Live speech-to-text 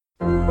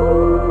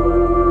Welcome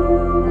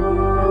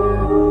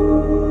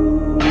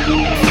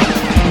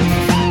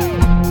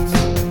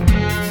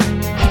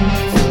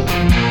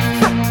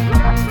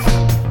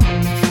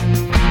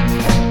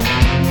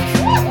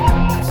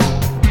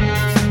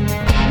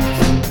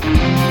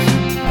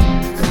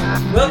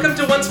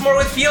to Once More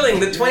with Feeling,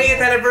 the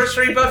 20th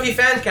anniversary Buffy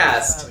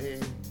Fancast.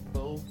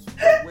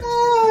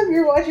 I'm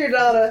your watcher,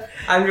 Donna.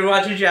 I'm your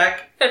watcher,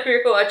 Jack. I'm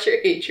your watcher,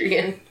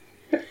 Adrian.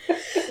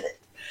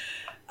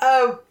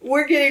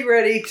 We're getting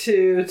ready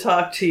to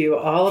talk to you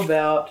all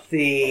about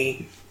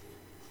the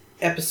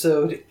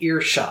episode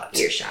Earshot.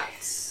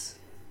 Earshots.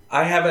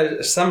 I have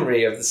a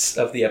summary of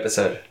the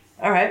episode.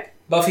 All right.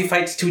 Buffy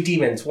fights two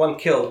demons. One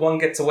killed, one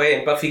gets away,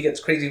 and Buffy gets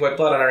crazy white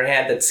blood on her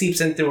hand that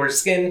seeps in through her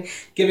skin,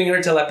 giving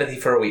her telepathy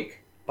for a week.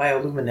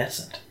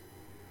 Bioluminescent.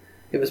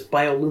 It was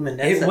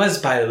bioluminescent. It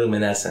was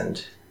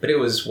bioluminescent, but it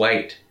was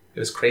white. It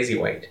was crazy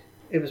white.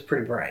 It was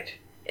pretty bright.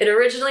 It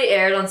originally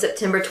aired on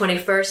September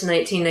 21st,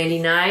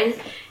 1999.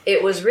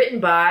 It was written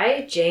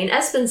by Jane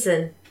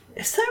Espenson.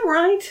 Is that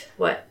right?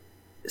 What?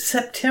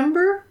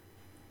 September?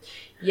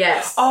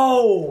 Yes.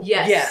 Oh,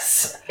 Yes.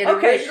 yes. It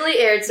Okay. originally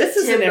aired This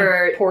is an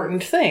September...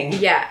 important thing.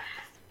 Yeah.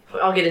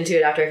 I'll get into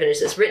it after I finish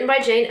this. Written by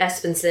Jane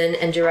Espenson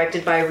and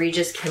directed by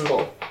Regis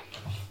Kimball.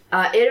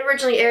 It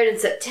originally aired in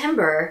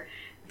September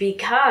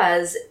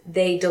because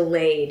they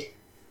delayed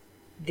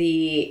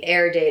the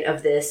air date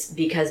of this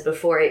because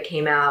before it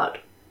came out,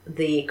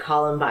 the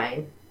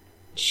Columbine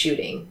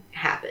shooting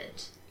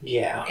happened.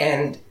 Yeah.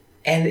 And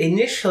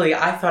initially,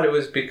 I thought it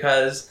was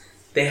because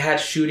they had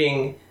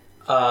shooting,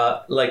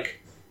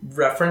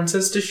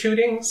 references to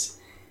shootings,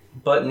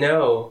 but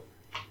no,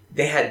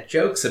 they had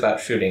jokes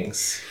about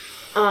shootings.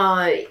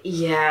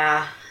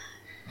 Yeah.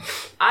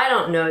 I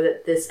don't know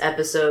that this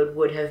episode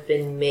would have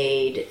been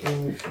made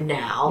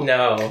now.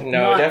 No,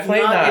 definitely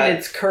not. in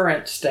its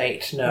current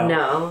state, no.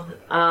 No.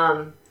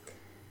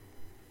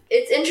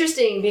 It's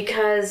interesting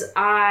because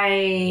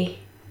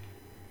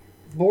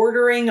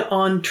Bordering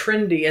on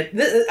trendy.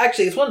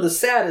 Actually, it's one of the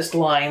saddest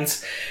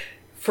lines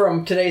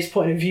from today's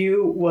point of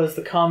view was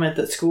the comment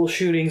that school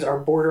shootings are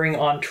bordering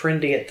on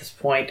trendy at this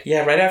point.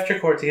 Yeah, right after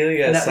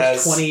Cordelia And that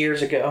says... was 20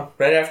 years ago.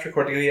 Right after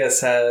Cordelia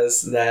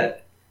says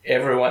that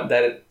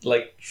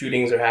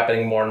shootings are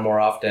happening more and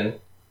more often.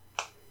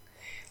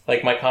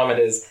 Like, my comment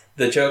is,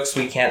 the jokes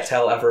we can't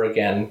tell ever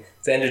again.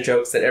 The end of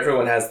jokes that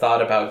everyone has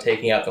thought about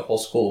taking out the whole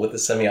school with a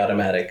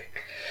semi-automatic.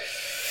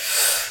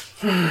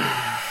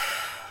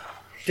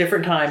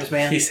 Different times,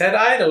 man. He said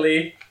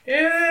idly.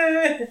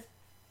 Yeah.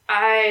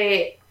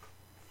 I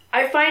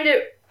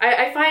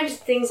find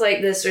things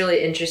like this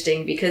really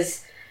interesting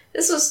because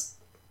this was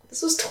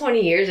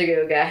 20 years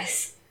ago,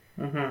 guys.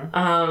 Mm-hmm.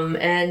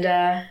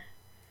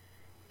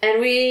 And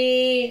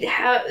we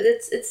have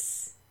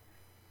it's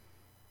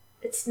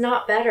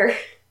not better.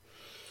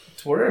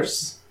 It's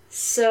worse.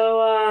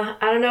 So I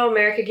don't know,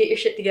 America, get your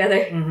shit together.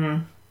 Mm-hmm.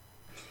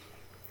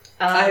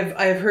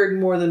 I've heard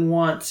more than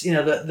once,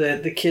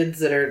 the kids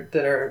that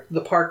are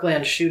the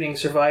Parkland shooting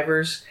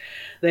survivors,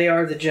 they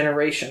are the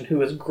generation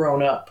who has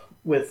grown up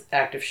with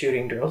active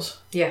shooting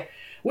drills. Yeah.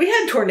 We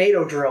had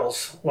tornado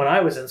drills when I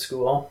was in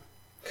school.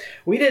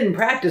 We didn't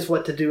practice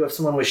what to do if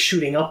someone was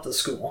shooting up the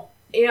school.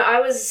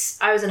 I was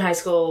in high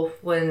school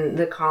when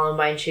the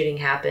Columbine shooting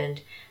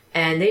happened,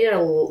 and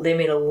they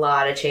made a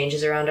lot of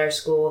changes around our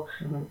school,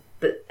 mm-hmm.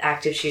 but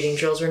active shooting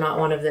drills were not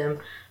one of them.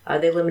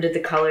 They limited the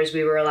colors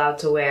we were allowed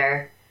to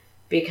wear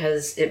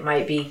because it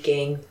might be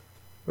gang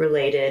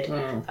related.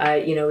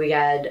 Mm. We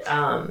had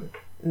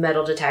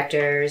metal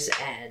detectors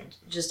and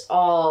just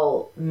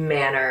all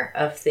manner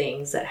of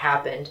things that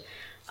happened.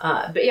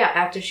 But yeah,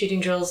 active shooting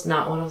drills,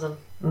 not one of them.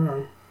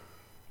 Mm.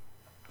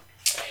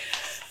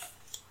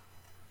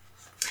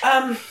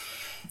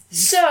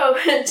 So,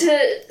 at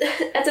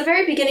the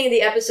very beginning of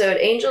the episode,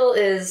 Angel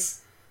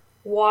is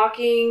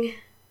walking...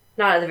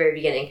 Not at the very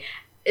beginning.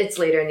 It's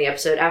later in the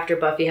episode. After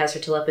Buffy has her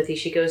telepathy,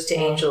 she goes to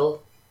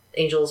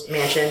Angel's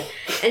mansion.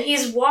 And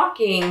he's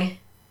walking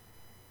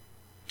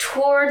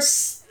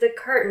towards the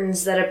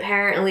curtains that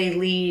apparently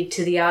lead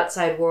to the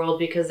outside world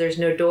because there's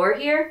no door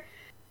here.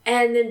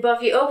 And then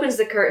Buffy opens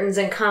the curtains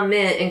and comes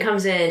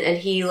in, and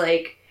he,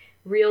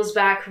 reels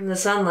back from the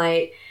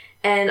sunlight.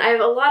 And I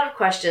have a lot of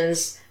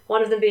questions.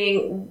 One of them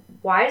being,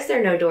 why is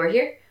there no door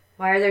here?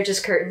 Why are there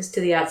just curtains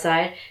to the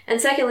outside? And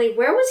secondly,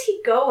 where was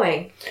he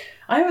going?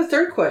 I have a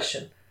third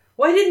question.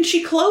 Why didn't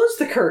she close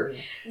the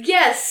curtain?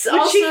 Yes, When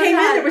also she came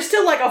that. in, there was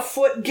still a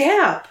foot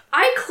gap.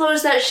 I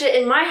closed that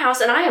shit in my house,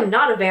 and I am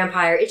not a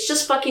vampire. It's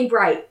just fucking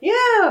bright.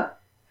 Yeah.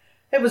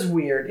 It was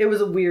weird. It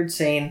was a weird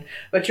scene.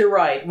 But you're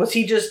right. Was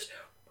he just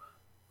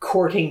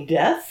courting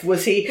death?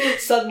 Was he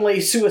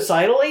suddenly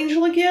suicidal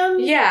Angel again?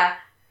 Yeah.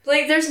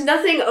 There's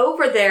nothing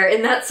over there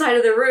in that side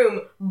of the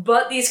room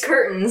but these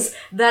curtains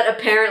that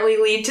apparently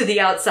lead to the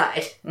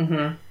outside.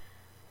 Mm-hmm.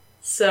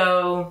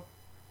 So,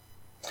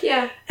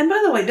 yeah. And by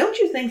the way, don't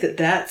you think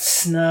that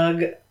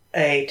snug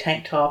a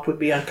tank top would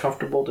be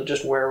uncomfortable to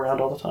just wear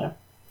around all the time?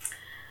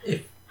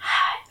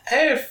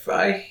 If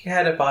I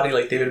had a body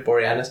like David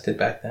Boreanaz did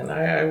back then,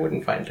 I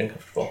wouldn't find it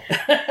uncomfortable.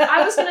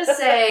 I was going to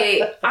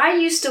say, I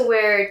used to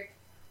wear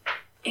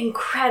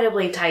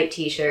incredibly tight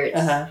t-shirts.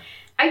 Uh-huh.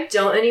 I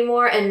don't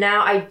anymore, and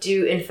now I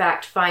do, in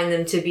fact, find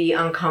them to be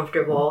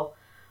uncomfortable.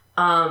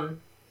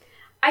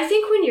 I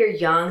think when you're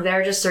young, there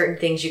are just certain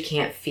things you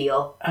can't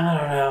feel. I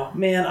don't know.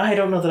 Man, I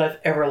don't know that I've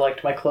ever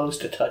liked my clothes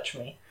to touch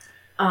me.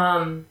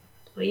 Well,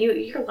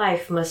 your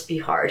life must be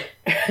hard.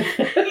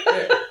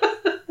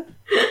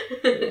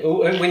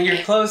 When your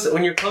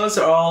clothes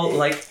are all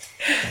like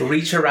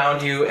reach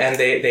around you and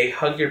they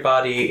hug your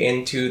body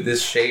into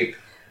this shape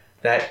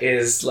that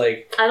is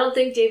like... I don't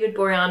think David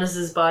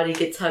Boreanaz's body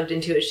gets hugged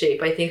into a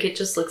shape. I think it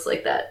just looks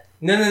like that.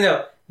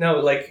 No,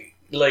 like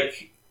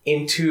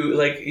into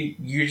like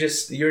you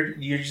just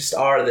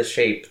are the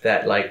shape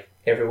that like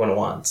everyone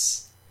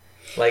wants.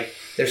 Like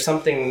there's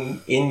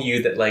something in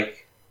you that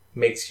like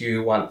makes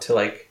you want to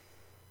like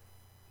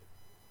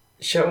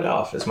show it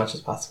off as much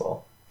as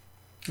possible.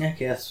 I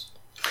guess.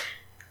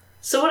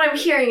 So what I'm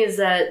hearing is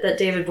that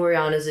David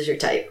Boreanaz is your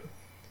type.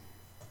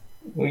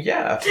 Well,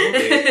 yeah,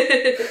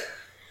 absolutely.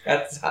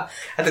 At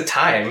the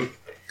time.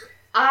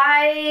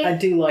 I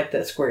do like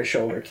that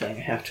square-shouldered thing,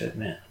 I have to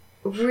admit.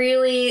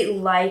 Really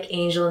like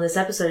Angel in this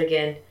episode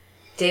again.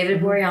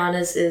 David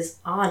Boreanaz is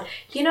on.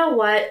 You know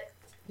what?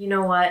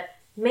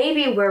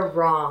 Maybe we're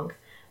wrong.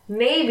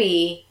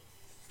 Maybe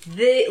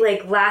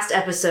the last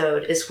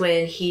episode is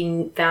when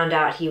he found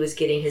out he was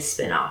getting his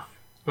spin-off.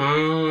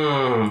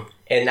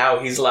 And now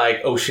he's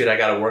like, oh shit, I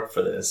gotta work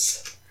for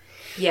this.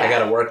 Yeah. I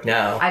gotta work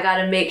now. I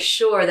gotta make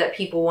sure that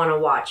people want to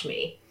watch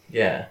me.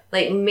 Yeah.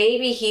 Like,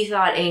 maybe he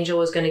thought Angel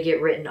was going to get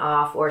written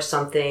off or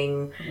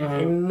something.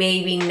 And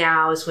maybe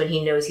now is when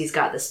he knows he's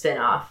got the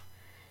spinoff.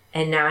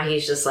 And now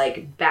he's just,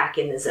 like, back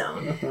in the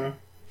zone.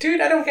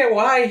 Dude, I don't get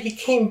why he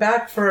came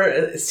back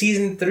for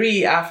season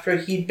 3 after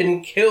he'd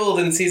been killed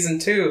in season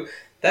 2.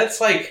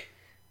 That's like,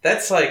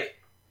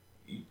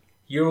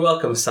 you're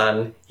welcome,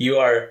 son.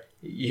 You're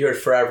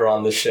forever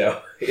on the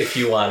show if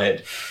you want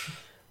it.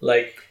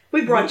 Like...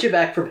 We brought you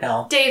back from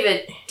hell.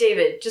 David,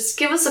 just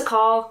give us a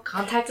call.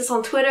 Contact us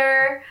on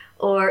Twitter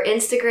or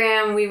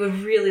Instagram. We would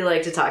really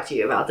like to talk to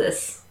you about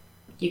this.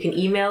 You can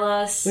email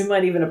us. We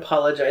might even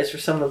apologize for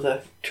some of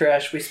the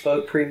trash we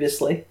spoke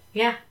previously.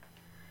 Yeah.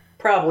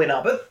 Probably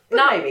not, but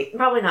maybe.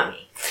 Probably not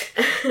me.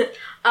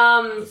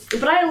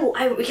 But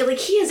I like,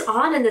 he is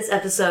on in this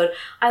episode.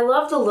 I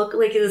love the look,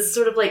 like this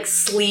sort of like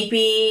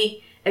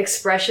sleepy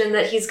expression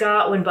that he's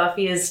got when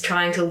Buffy is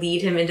trying to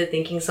lead him into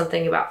thinking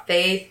something about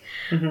Faith.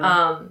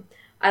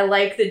 I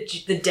like the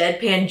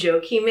deadpan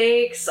joke he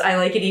makes. I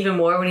like it even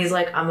more when he's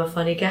like, I'm a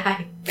funny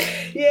guy.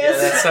 Yes. Yeah,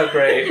 that's so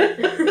great.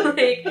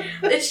 Like,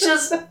 it's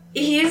just,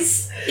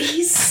 he's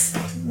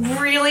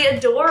really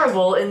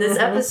adorable in this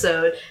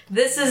episode.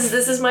 This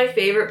is my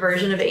favorite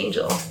version of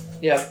Angel.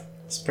 Yep.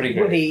 It's pretty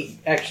great. When he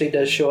actually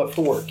does show up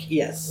for work,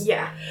 yes.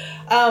 Yeah.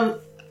 I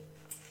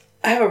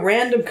have a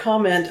random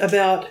comment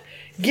about...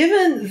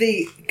 Given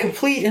the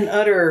complete and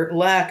utter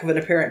lack of an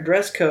apparent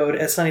dress code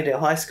at Sunnydale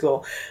High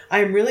School, I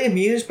am really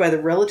amused by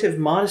the relative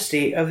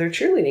modesty of their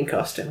cheerleading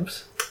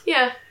costumes.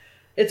 Yeah.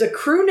 It's a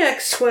crew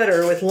neck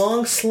sweater with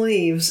long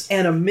sleeves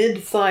and a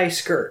mid-thigh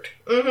skirt.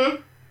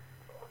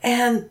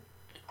 And,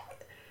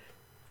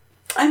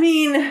 I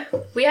mean...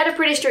 We had a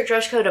pretty strict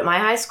dress code at my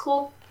high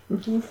school.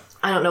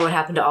 I don't know what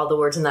happened to all the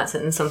words in that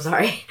sentence, I'm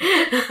sorry.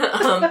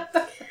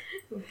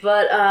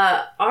 But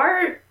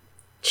our...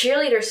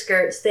 cheerleader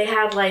skirts, they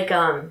had like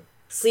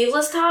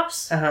sleeveless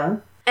tops,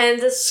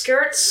 and the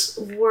skirts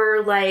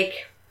were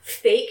like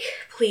fake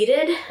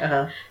pleated.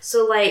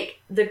 So like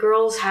the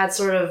girls had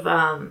sort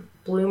of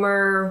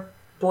bloomer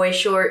boy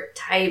short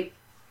type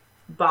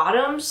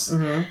bottoms,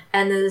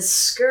 and the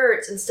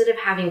skirts, instead of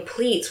having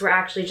pleats, were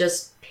actually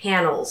just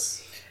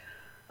panels.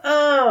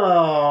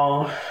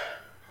 Oh.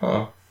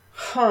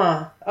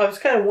 Huh. I was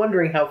kind of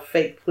wondering how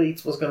fake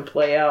pleats was going to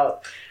play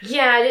out.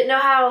 Yeah, I didn't know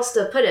how else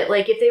to put it.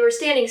 Like, if they were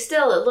standing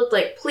still, it looked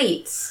like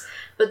pleats.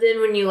 But then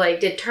when you, like,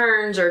 did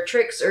turns or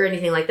tricks or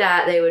anything like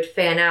that, they would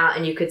fan out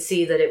and you could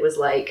see that it was,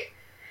 like,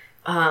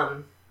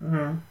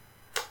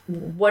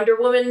 Wonder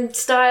Woman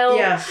style.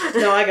 Yeah.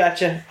 No, I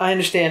gotcha. I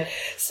understand.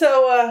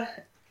 So,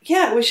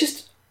 yeah,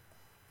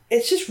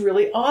 it's just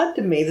really odd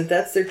to me that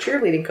that's their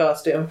cheerleading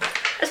costume.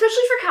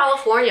 Especially for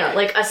California.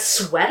 Like, a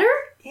sweater?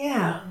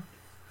 Yeah.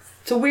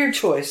 It's a weird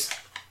choice.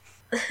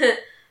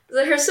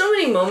 There are so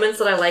many moments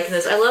that I like in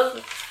this. I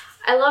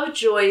love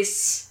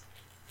Joyce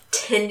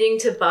tending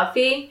to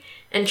Buffy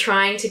and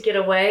trying to get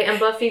away, and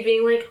Buffy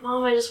being like,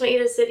 Mom, I just want you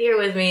to sit here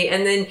with me.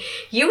 And then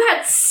you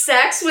had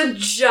sex with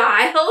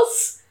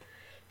Giles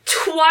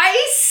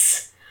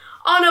twice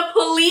on a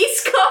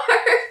police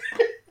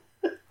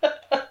car?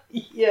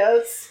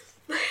 Yes.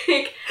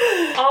 Like,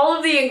 all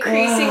of the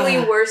increasingly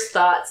worse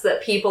thoughts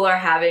that people are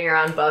having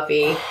around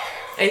Buffy,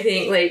 I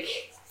think,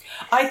 like...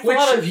 I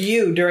thought of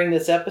you during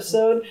this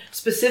episode,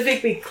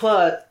 specifically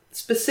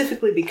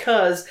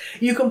because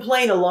you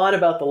complain a lot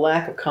about the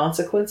lack of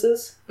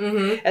consequences.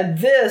 And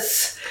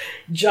this,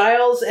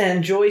 Giles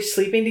and Joyce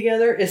sleeping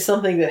together, is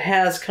something that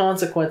has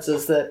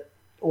consequences that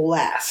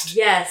last.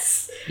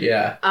 Yes.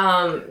 Yeah.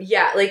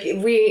 Yeah, like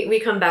we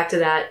come back to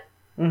that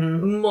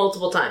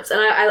multiple times. And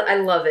I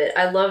love it.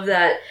 I love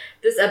that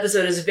this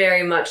episode is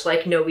very much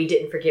like, no, we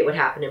didn't forget what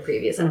happened in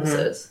previous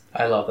episodes.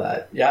 I love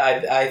that.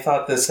 Yeah, I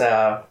thought this,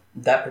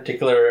 that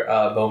particular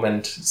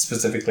moment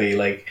specifically,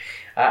 like,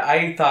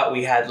 I thought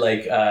we had,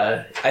 like,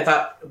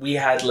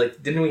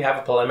 didn't we have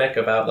a polemic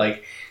about,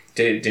 like,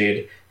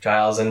 did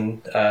Giles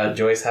and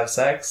Joyce have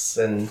sex?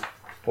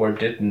 Or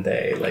didn't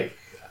they? Like,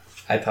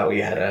 I thought we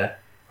had a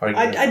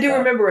argument. I do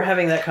remember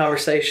having that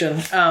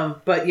conversation.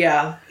 But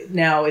yeah,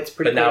 now it's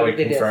pretty But now we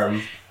clear they confirm.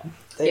 did.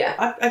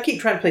 Yeah. I keep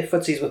trying to play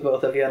footsies with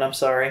both of you, and I'm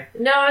sorry.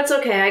 No, it's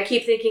okay. I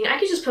keep thinking I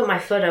could just put my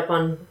foot up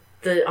on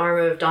the arm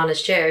of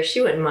Donna's chair.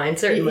 She wouldn't mind,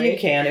 certainly. You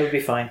can. It would be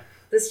fine.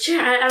 This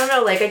chair, I don't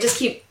know, like, I just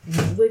keep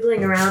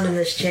wiggling around in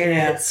this chair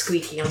Yeah. and it's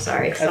squeaky. I'm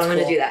sorry. So That's I'm going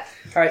to cool. do that.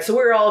 All right, so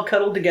we're all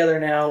cuddled together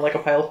now like a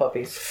pile of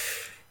puppies.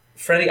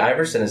 Freddie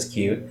Iverson is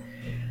cute.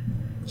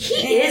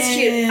 He is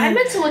cute. I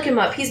meant to look him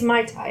up. He's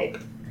my type.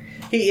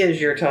 He is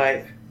your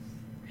type.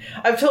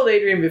 I've told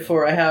Adrian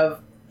before, I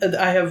have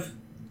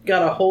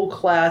got a whole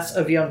class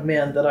of young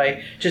men that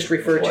I just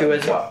refer to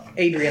as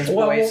Adrian's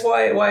boys.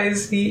 Why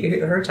is he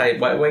her type?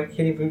 Why can't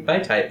he be my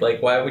type?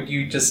 Like, why would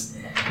you just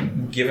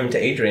give him to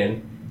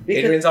Adrian?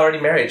 Adrian's already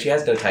married. She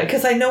has no type.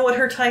 Because I know what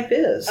her type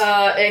is.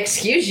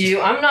 Excuse you,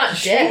 I'm not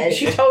dead.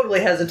 She totally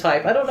has a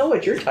type. I don't know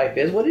what your type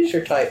is. What is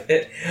your type?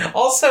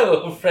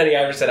 Also, Freddie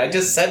Iverson, I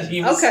just said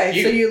he was Okay,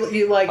 cute. so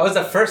you like... I was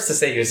the first to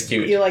say he was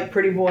cute. You like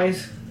pretty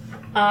boys?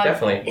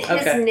 Definitely. His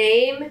Okay.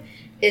 name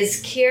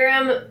is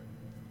Kiram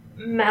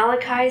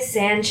Malachi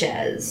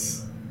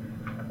Sanchez.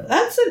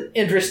 That's an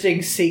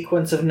interesting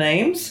sequence of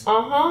names.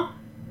 Uh-huh.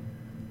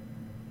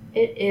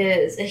 It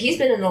is. And he's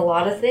been in a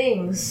lot of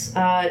things.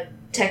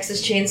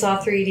 Texas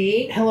Chainsaw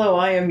 3D. Hello,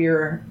 I am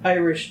your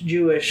Irish,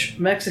 Jewish,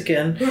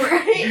 Mexican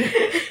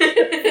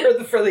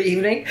Right? for the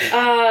evening.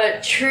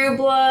 True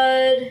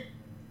Blood.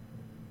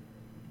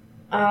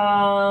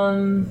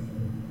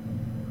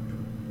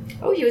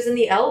 Oh, he was in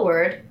the L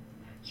Word.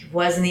 He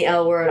was in the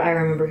L Word. I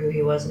remember who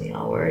he was in the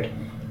L Word.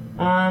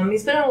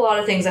 He's been in a lot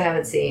of things I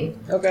haven't seen.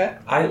 Okay.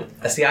 I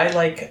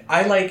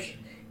like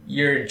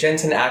your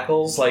Jensen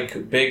Ackles,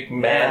 like big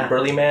man, Yeah.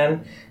 burly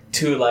man,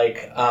 to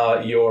like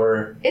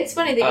your It's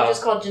funny that you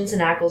just called Jensen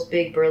Ackles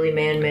big burly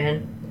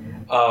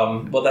man.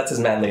 well, that's as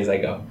manly as I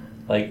go.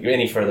 Like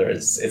any further,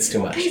 it's too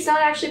much. But he's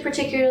not actually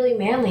particularly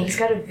manly. He's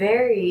got a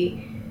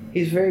very...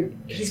 He's very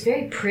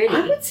pretty.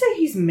 I would say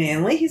he's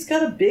manly. He's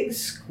got a big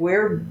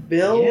square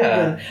build.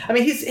 Yeah. And, I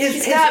mean,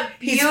 he's got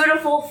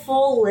beautiful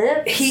full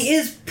lips. He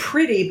is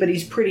pretty, but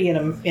he's pretty in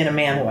a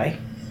man way.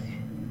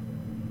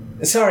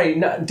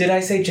 Sorry, did I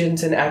say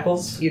Jensen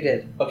Ackles? You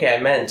did. Okay, I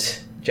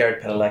meant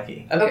Jared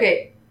Padalecki.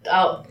 Okay.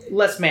 Oh.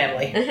 Less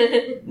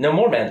manly. No,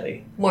 more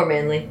manly. More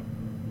manly.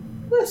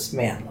 Less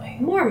manly.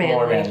 More manly.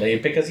 More manly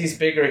because he's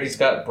bigger. He's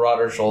got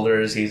broader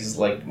shoulders. He's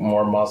like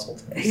more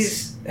muscled.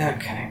 He's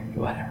okay.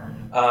 Whatever.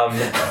 Oh,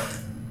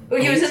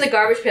 he was in the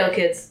Garbage Pail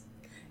Kids.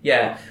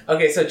 Yeah.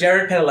 Okay. So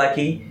Jared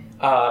Padalecki,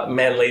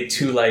 manly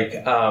to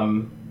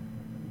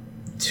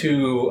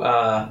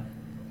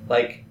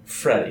like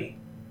Freddie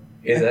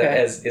is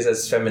Okay. is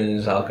as feminine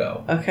as I'll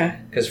go. Okay.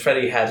 Because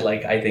Freddie had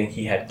I think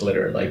he had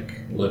glitter like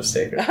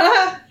lipstick. Or,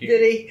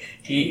 Did he?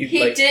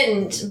 He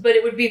didn't, but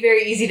it would be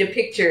very easy to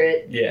picture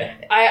it. Yeah.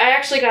 I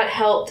actually got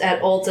helped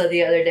at Ulta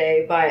the other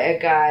day by a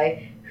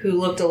guy who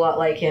looked a lot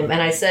like him,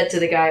 and I said to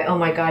the guy, "Oh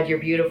my God, you're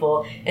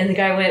beautiful," and the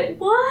guy went,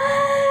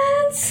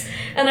 "What?"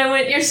 And I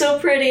went, "You're so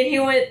pretty," and he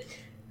went,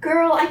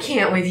 "Girl, I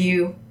can't with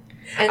you,"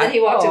 and then he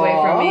walked away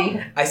from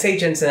me. I say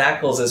Jensen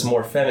Ackles is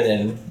more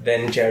feminine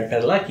than Jared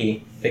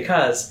Padalecki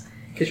because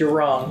you're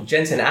wrong.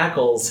 Jensen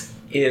Ackles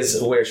is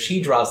where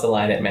she draws the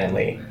line at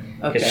manly.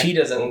 Because she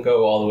doesn't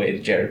go all the way to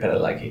Jared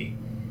Padalecki.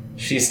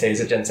 She stays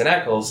at Jensen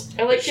Ackles.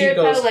 I like but Jared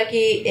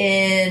Padalecki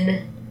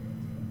in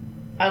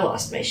I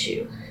Lost My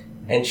Shoe.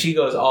 And she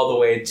goes all the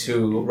way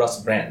to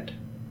Russell Brand.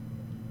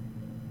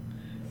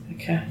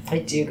 Okay. I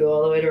do go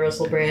all the way to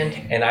Russell Brand.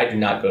 And I do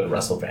not go to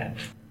Russell Brand.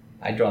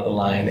 I draw the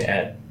line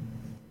at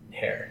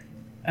hair.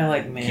 I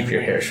like manly. Keep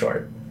your hair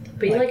short.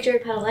 But you like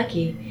Jared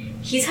Padalecki.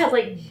 He's had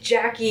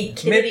Jackie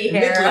Kennedy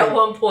hair mid-length. at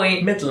one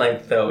point.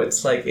 Mid-length, though.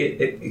 It's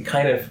it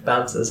kind of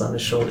bounces on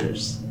his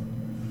shoulders.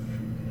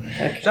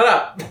 Okay. Shut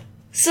up!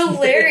 So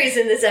Larry's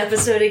in this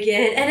episode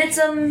again, and it's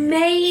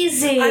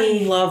amazing.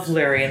 I love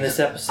Larry in this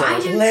episode. I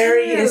do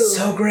Larry too. is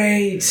so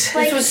great.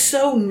 This was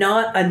so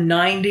not a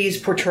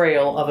 90s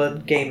portrayal of a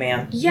gay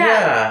man.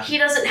 Yeah. He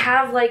doesn't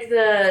have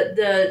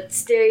the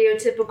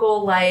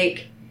stereotypical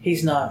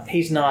He's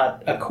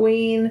not a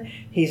queen.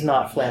 He's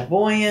not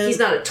flamboyant. he's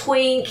not a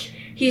twink.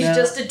 He's No.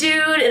 just a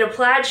dude in a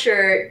plaid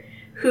shirt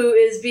who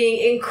is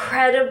being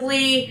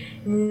incredibly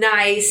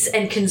nice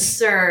and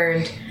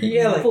concerned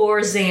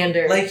for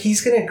Xander.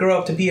 He's gonna grow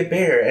up to be a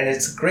bear, and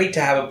it's great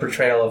to have a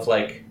portrayal of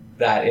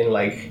that in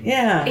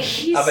Yeah.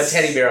 of a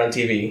teddy bear on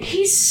TV.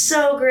 He's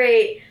so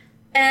great.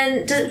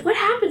 And what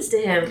happens to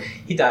him?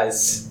 He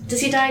dies.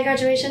 Does he die at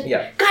graduation?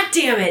 Yeah. God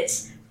damn it!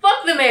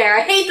 Fuck the mayor!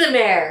 I hate the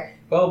mayor!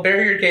 Well,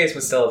 bury your gays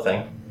was still a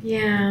thing.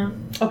 Yeah.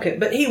 Okay,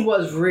 but he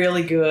was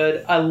really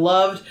good. I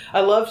loved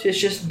his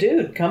just,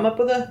 dude, come up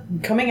with a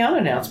coming out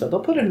announcement. They'll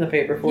put it in the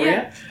paper for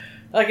you.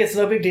 Like, it's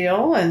no big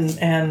deal,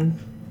 and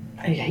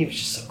he was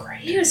just so great.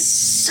 He was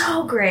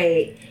so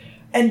great.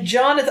 And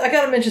Jonathan, I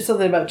gotta mention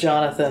something about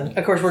Jonathan.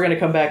 Of course, we're gonna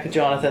come back to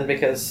Jonathan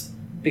because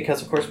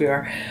of course we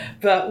are.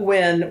 But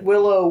when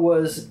Willow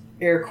was,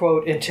 air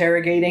quote,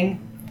 interrogating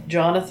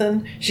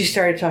Jonathan, she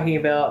started talking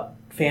about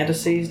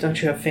fantasies.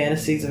 Don't you have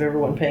fantasies of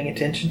everyone paying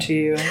attention to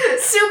you?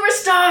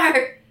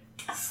 Superstar!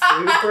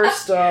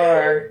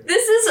 Superstar.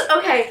 This is,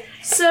 okay,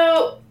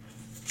 so,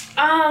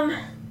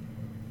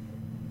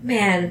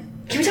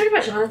 man, can we talk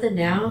about Jonathan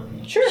now?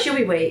 Sure. Should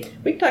we wait?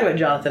 We can talk about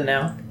Jonathan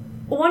now.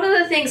 One of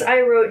the things I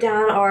wrote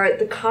down are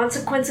the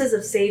consequences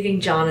of saving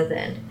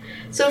Jonathan.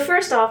 So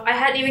first off, I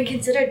hadn't even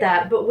considered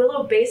that, but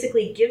Willow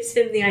basically gives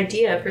him the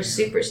idea for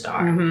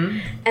Superstar. Mm-hmm.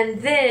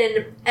 And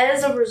then,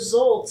 as a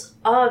result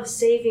of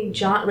saving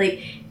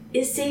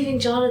is saving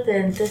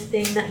Jonathan the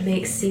thing that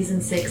makes season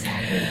 6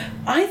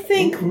 happen? I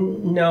think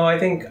No, I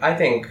think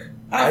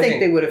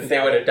they would have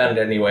done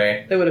it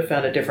anyway. They would have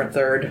found a different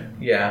third.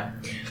 Yeah.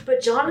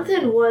 But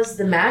Jonathan was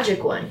the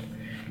magic one.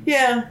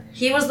 Yeah.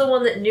 He was the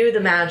one that knew the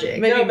magic.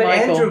 Maybe No, but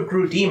Michael. Andrew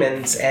grew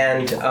demons,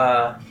 and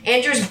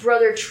Andrew's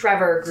brother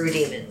Trevor grew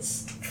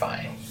demons.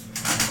 fine.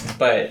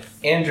 But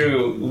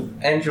Andrew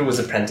was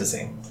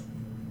apprenticing.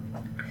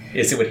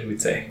 Is what he would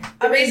say.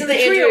 The reason that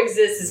the Andrew trio-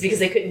 exists is because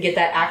they couldn't get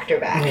that actor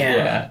back.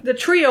 Yeah. The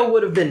trio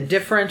would have been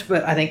different,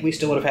 but I think we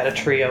still would have had a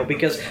trio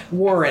because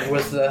Warren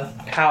was the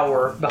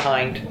power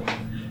behind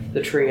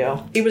the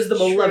trio. He was the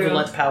True.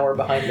 malevolent power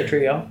behind the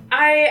trio.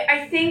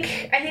 I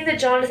think that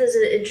Jonathan is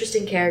an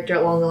interesting character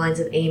along the lines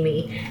of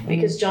Amy,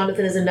 because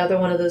Jonathan is another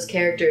one of those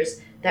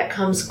characters that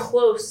comes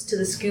close to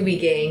the Scooby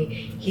Gang.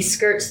 He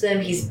skirts them,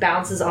 he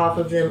bounces off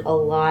of them a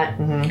lot,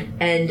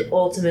 and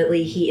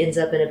ultimately he ends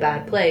up in a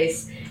bad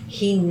place.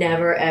 He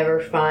never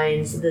ever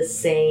finds the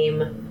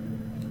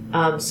same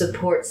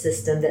support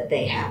system that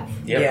they have.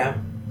 Yep. Yeah.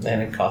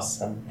 And it costs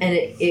them. And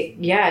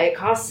it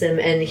costs him,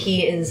 and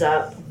he ends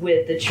up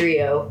with the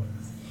trio.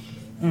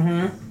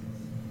 Mm-hmm.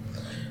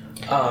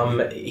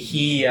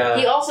 He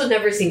also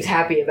never seems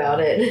happy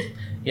about it.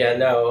 Yeah,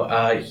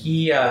 no,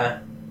 he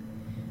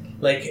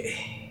like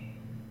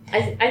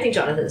I think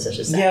Jonathan is such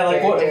a sad yeah,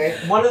 like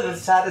character. one of the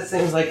saddest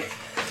things, like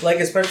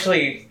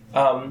especially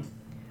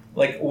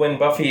like when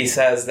Buffy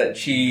says that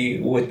she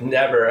would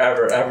never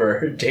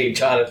ever date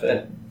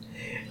Jonathan,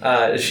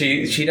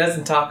 she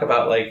doesn't talk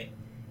about like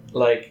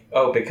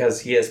oh,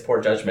 because he has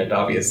poor judgment,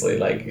 obviously,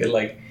 like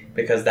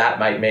because that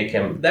would make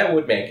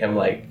him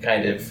like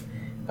kind of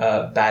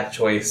bad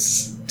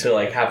choice to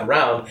like have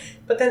around.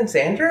 But then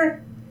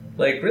Xander,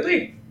 like,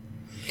 really,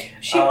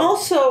 She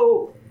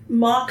also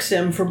mocks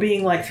him for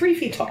being like 3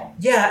 feet tall.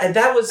 yeah, and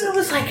that was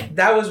like,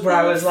 where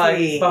I was like,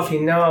 Buffy. Buffy,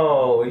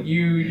 no,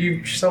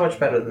 you're so much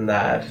better than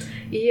that.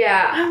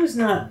 Yeah. I was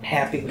not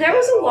happy with There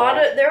was a lot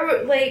of, there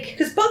were, like...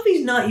 because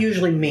Buffy's not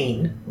usually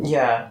mean.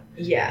 Yeah.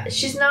 Yeah,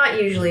 she's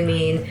not usually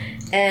mean.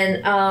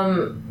 And,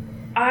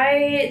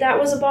 that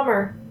was a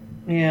bummer.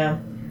 Yeah.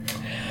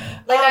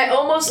 Like, I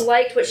almost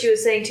liked what she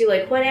was saying, too.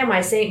 Like, what am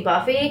I, Saint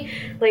Buffy?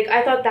 Like,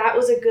 I thought that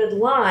was a good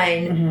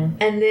line. Mm-hmm.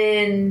 And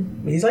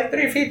then... He's like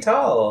 3 feet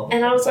tall.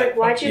 And I was like,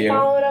 why'd fuck you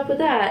follow it up with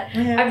that?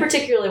 Yeah. I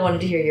particularly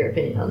wanted to hear your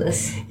opinion on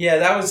this. Yeah,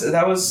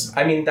 that was.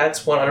 I mean,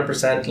 that's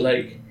 100%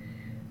 like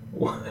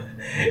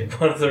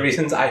one of the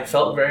reasons I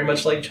felt very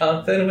much like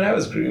Jonathan when I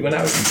was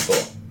in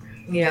school.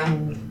 Yeah.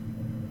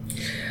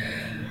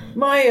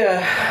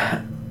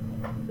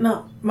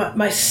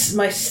 My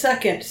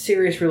second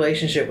serious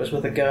relationship was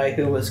with a guy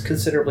who was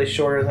considerably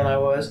shorter than I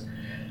was,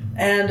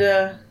 and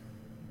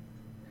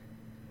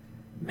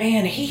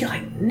man, he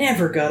like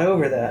never got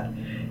over that.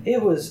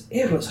 It was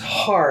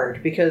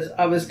hard because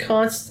I was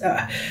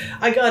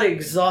I got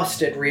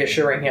exhausted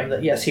reassuring him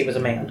that yes, he was a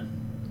man.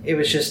 It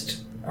was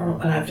just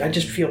I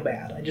just feel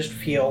bad. I just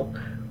feel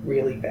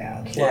really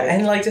bad. Yeah,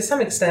 and like to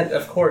some extent,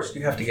 of course,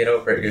 you have to get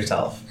over it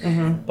yourself.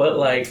 Mm-hmm.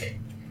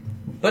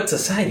 But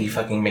society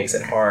fucking makes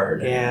it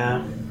hard.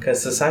 Yeah.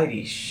 Because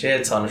society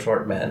shits on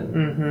short men.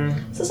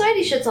 Mm-hmm.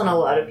 Society shits on a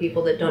lot of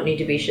people that don't need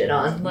to be shit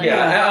on. Like,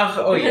 Yeah.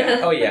 Oh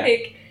yeah.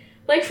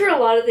 like for a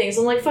lot of things,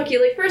 I'm like, fuck you.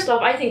 Like, first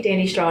off, I think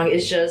Danny Strong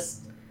is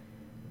just...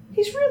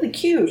 He's really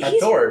cute.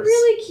 He's Adorbs.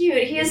 really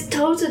cute. He is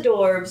totes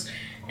adorbs.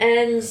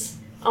 And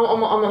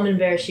I'm gonna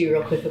embarrass you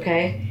real quick,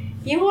 okay?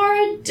 You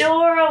are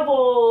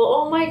adorable.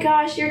 Oh my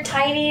gosh, you're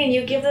tiny and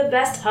you give the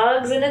best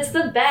hugs and it's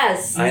the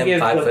best. I am You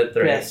give 5'3".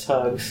 the best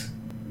hugs.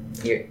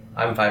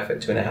 I'm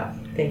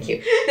 5'2.5". Thank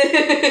you.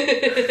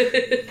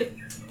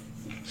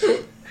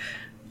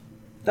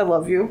 I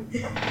love you.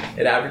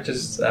 It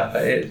averages.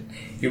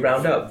 You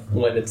round up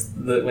when it's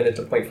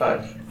a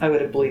 0.5. I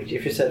would have believed you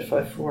if you said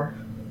 5'4".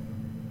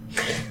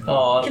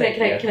 Oh, Can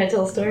I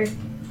tell a story?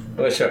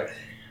 Oh, sure.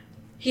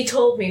 He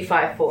told me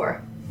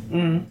 5'4",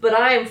 but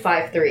I am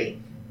 5'3".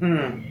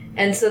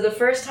 And so the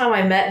first time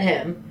I met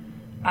him,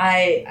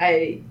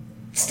 I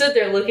stood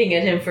there looking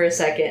at him for a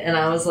second, and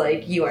I was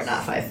like, "You are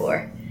not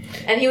 5'4".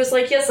 And he was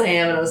like, "Yes, I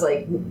am." And I was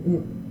like,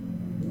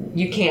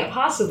 you can't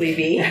possibly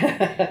be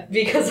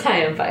because I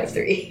am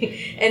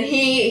 5'3". And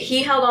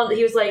he held on.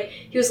 He was like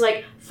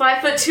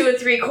 5'2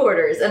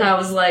 3/4, and I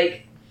was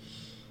like,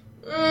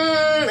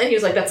 and he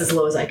was like, that's as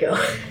low as I go.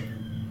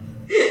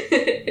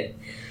 It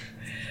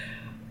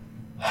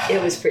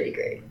was pretty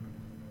great.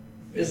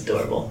 It was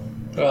adorable.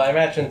 Well, I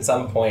imagine at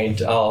some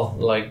point I'll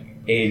like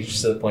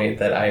age to the point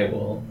that I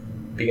will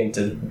begin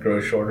to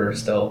grow shorter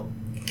still.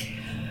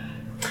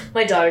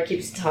 My daughter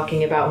keeps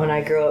talking about when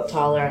I grow up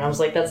taller, and I was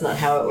like, that's not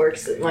how it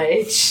works at my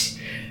age.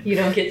 You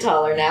don't get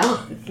taller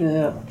now.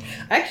 Yeah.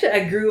 Actually,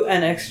 I grew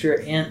an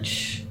extra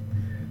inch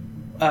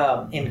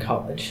in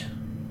college.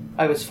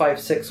 I was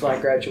 5'6" when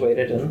I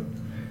graduated,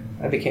 and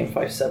I became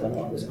 5'7"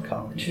 when I was in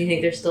college. Do you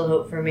think there's still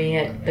hope for me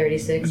at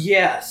 36?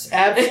 Yes,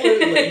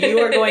 absolutely. You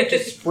are going to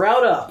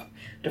sprout up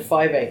to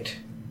 5'8".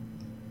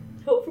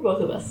 Hope for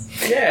both of us.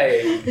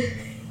 Yay!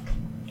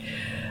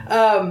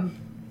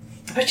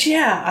 But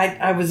yeah,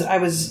 I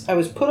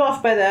was put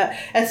off by that.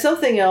 And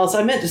something else,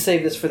 I meant to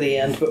save this for the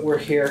end, but we're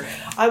here.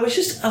 I was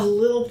just a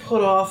little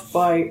put off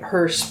by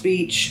her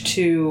speech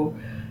to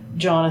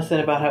Jonathan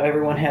about how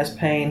everyone has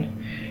pain.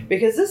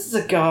 Because this is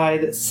a guy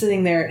that's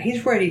sitting there, and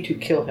he's ready to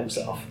kill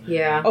himself.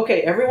 Yeah.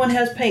 Okay, everyone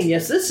has pain.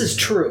 Yes, this is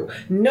true.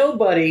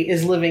 Nobody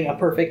is living a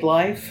perfect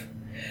life.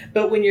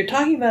 But when you're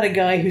talking about a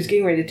guy who's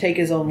getting ready to take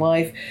his own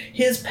life,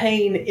 his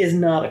pain is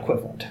not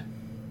equivalent.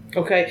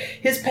 Okay?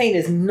 His pain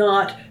is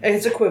not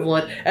as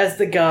equivalent as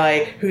the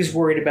guy who's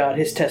worried about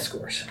his test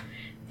scores.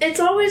 It's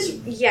always,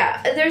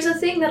 yeah, there's a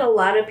thing that a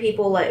lot of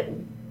people, like,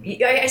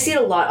 I see it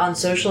a lot on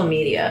social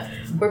media,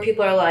 where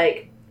people are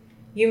like,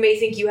 you may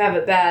think you have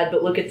it bad,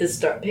 but look at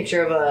this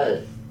picture of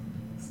a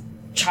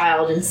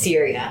child in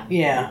Syria.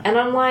 Yeah. And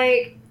I'm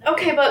like,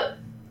 okay, but,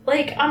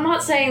 like, I'm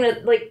not saying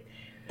that, like,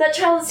 that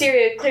child in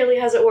Syria clearly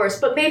has it worse,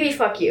 but maybe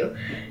fuck you.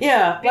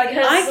 Yeah,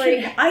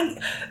 Because,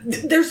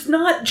 there's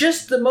not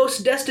just the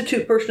most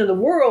destitute person in the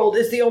world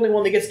is the only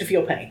one that gets to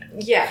feel pain.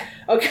 Yeah.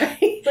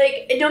 Okay?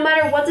 Like, no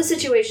matter what the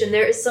situation,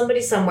 there is somebody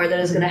somewhere that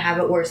is going to have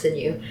it worse than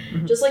you.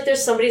 Mm-hmm. Just like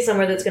there's somebody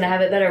somewhere that's going to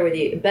have it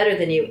better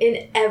than you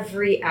in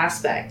every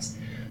aspect.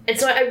 And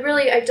so I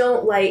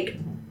don't like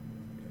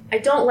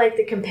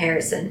the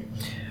comparison.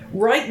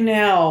 Right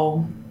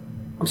now,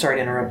 I'm sorry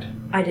to interrupt.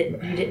 You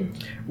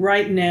didn't.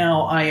 Right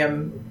now, I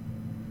am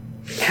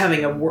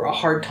having a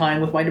hard time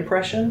with my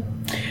depression.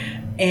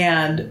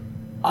 And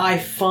I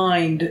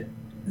find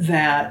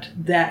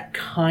that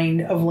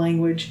kind of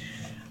language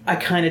I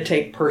kind of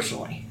take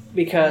personally.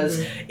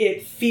 Because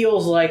it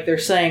feels like they're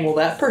saying, well,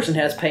 that person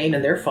has pain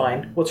and they're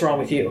fine. What's wrong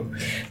with you?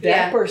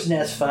 That person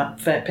has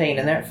pain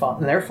and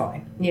they're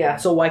fine. Yeah.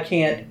 So why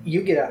can't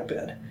you get out of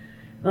bed?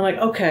 And I'm like,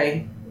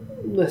 okay,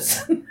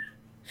 listen.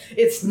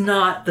 It's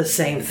not the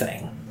same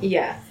thing.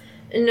 Yeah.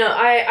 No,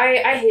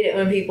 I hate it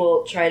when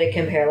people try to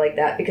compare like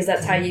that, because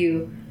that's how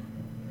you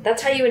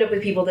end up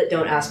with people that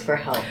don't ask for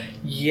help.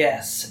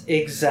 Yes,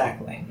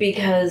 exactly.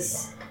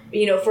 Because,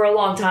 you know, for a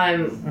long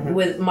time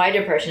with my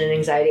depression and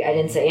anxiety, I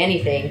didn't say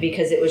anything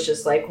because it was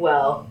just like,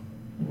 well,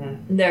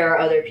 there are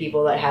other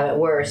people that have it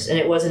worse. And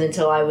it wasn't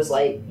until I was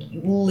like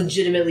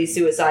legitimately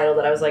suicidal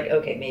that I was like,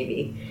 okay,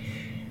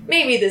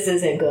 maybe this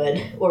isn't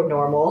good or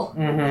normal.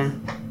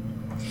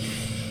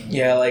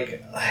 Yeah,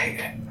 like,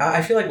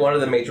 I feel like one of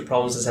the major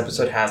problems this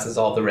episode has is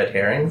all the red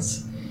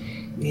herrings.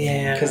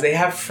 Yeah. Because they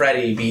have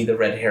Freddy be the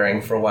red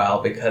herring for a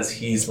while because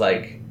he's,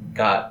 like,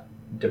 got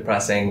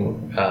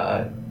depressing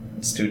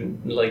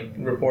student, like,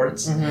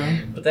 reports.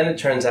 But then it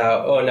turns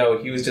out, oh no,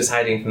 he was just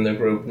hiding from the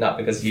group, not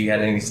because he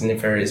had any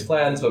nefarious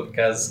plans, but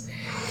because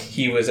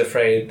he was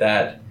afraid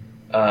that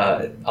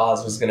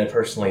Oz was going to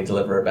personally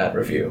deliver a bad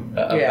review.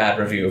 Bad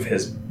review of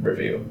his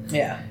review.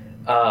 Yeah.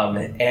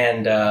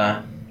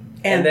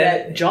 And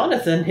that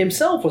Jonathan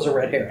himself was a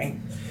red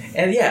herring.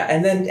 And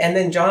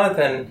then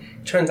Jonathan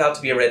turns out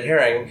to be a red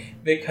herring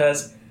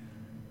because,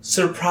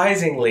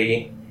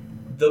 surprisingly,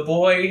 the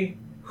boy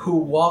who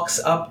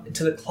walks up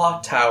to the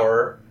clock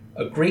tower,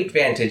 a great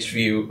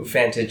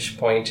vantage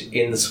point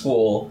in the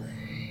school,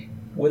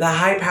 with a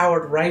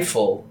high-powered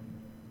rifle,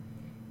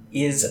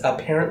 is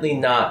apparently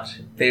not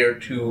there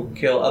to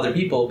kill other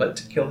people, but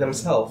to kill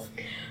himself.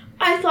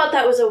 I thought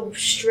that was a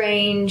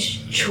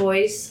strange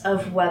choice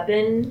of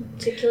weapon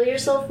to kill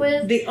yourself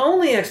with. The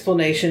only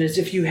explanation is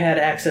if you had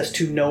access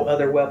to no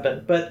other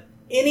weapon, but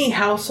any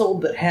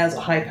household that has a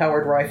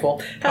high-powered rifle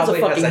has Probably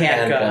a fucking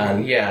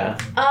handgun. Yeah.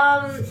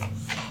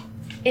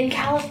 In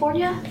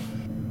California?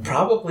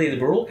 Probably the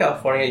rural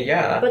California,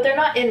 yeah. But they're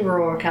not in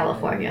rural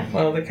California.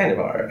 Well, they kind of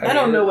are. I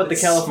don't know what the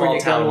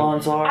California gun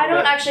laws laws are. I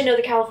don't actually know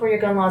the California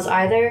gun laws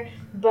either,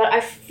 but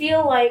I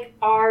feel like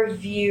our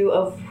view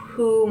of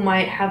who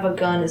might have a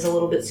gun is a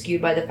little bit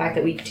skewed by the fact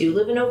that we do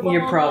live in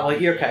Oklahoma.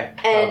 You're okay.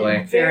 And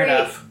Probably. Fair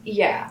enough.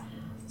 Yeah.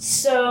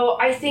 So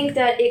I think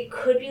that it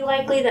could be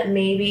likely that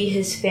maybe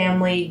his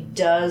family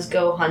does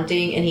go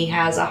hunting and he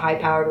has a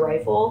high-powered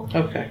rifle.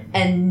 Okay.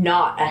 And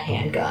not a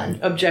handgun.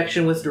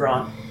 Objection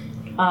withdrawn.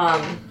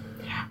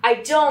 I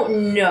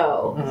don't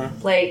know.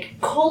 Like,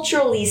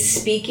 culturally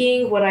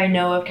speaking, what I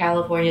know of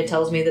California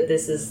tells me that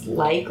this is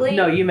likely.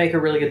 No, you make a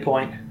really good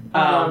point.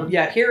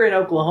 Here in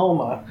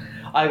Oklahoma,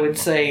 I would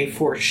say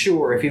for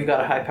sure, if you've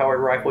got a high-powered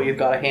rifle, you've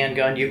got a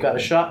handgun, you've got a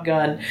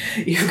shotgun,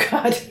 you've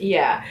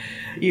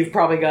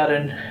probably got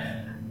an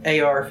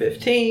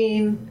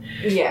AR-15.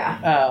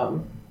 Yeah.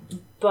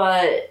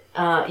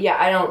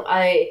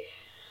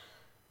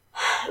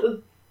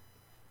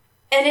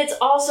 And it's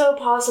also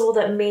possible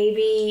that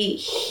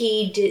maybe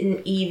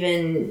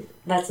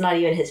that's not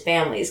even his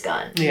family's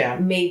gun. Yeah.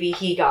 Maybe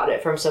he got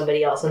it from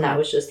somebody else and that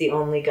was just the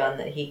only gun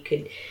that he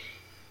could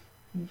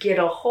get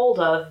a hold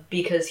of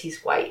because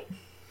he's white.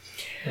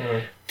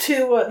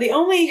 The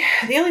only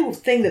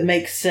thing that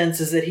makes sense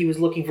is that he was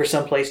looking for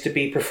some place to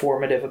be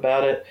performative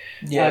about it.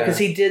 Yeah. Because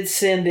he did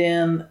send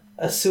in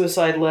a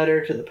suicide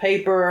letter to the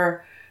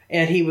paper,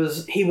 and he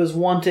was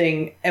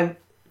wanting, and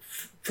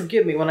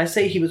forgive me when I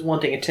say he was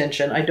wanting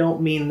attention, I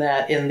don't mean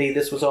that in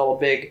this was all a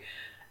big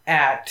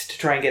act to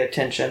try and get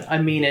attention. I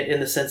mean it in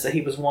the sense that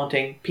he was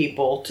wanting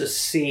people to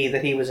see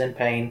that he was in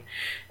pain,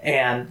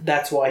 and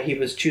that's why he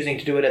was choosing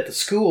to do it at the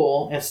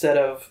school instead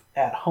of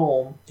at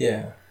home.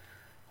 Yeah.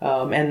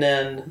 And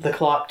then the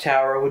clock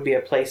tower would be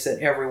a place that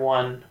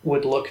everyone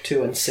would look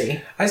to and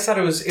see. I thought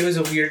it was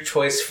a weird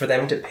choice for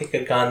them to pick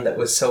a gun that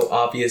was so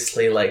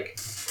obviously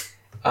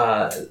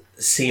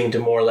seemed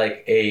more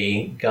like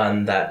a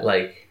gun that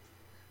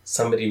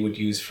somebody would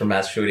use for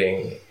mass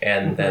shooting,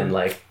 and then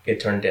it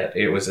turned out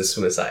it was a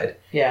suicide.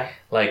 Yeah.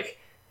 I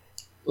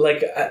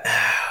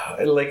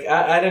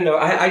don't know.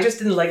 I just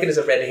didn't like it as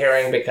a red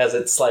herring because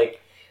it's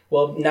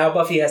well, now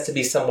Buffy has to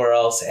be somewhere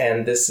else,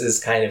 and this is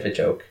kind of a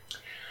joke.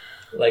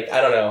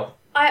 I don't know.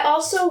 I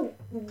also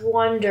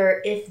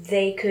wonder if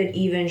they could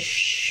even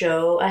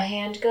show a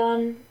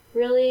handgun,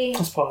 really.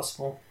 It's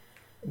possible.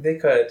 They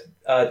could.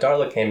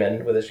 Darla came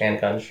in with a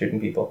handgun shooting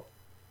people.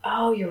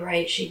 Oh, you're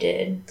right, she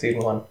did.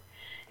 Season 1.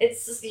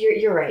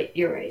 You're right.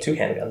 2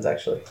 handguns,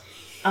 actually.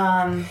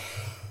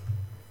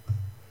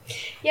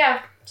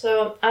 Yeah,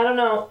 so, I don't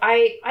know.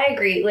 I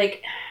agree.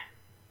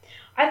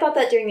 I thought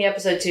that during the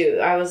episode, too.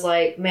 I was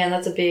like, man,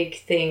 that's a big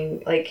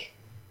thing.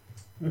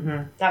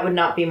 That would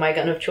not be my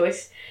gun of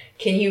choice.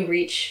 Can you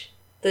reach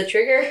the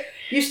trigger?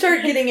 You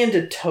start getting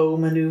into toe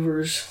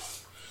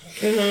maneuvers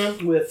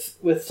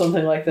with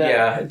something like that.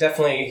 Yeah,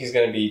 definitely he's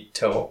going to be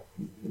toe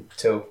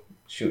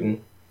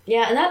shooting.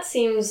 Yeah, and that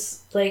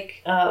seems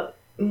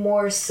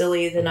more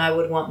silly than I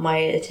would want my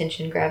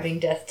attention-grabbing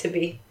death to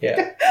be.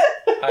 Yeah,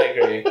 I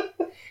agree.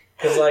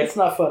 Because it's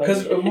not funny.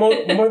 Because more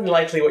than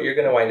likely what you're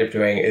going to wind up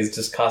doing is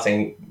just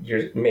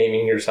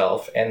maiming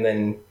yourself, and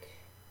then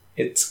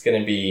it's going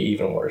to be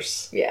even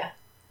worse. Yeah.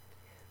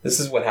 This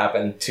is what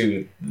happened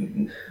to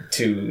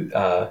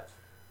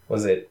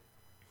was it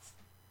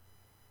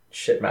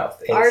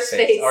Shitmouth?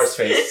 Arseface.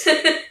 Arseface.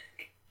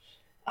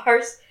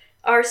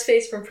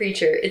 Arseface from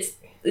Preacher. It's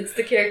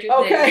the character's name.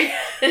 Okay.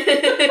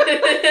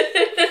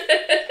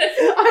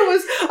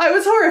 I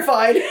was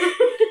horrified.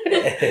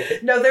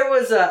 No, there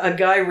was a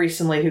guy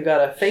recently who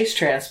got a face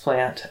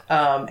transplant,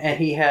 and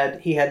he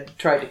had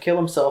tried to kill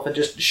himself and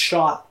just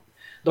shot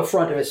the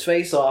front of his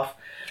face off.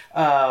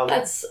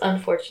 That's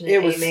unfortunate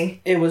aiming.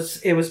 It was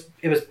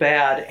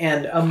bad,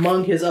 and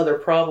among his other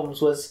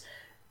problems was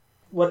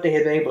what they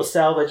had been able to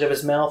salvage of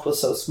his mouth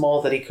was so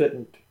small that he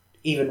couldn't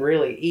even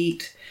really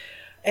eat.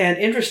 And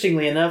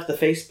interestingly enough, the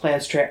face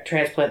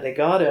transplant they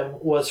got him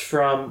was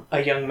from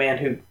a young man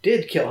who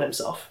did kill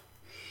himself.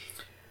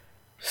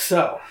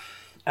 So,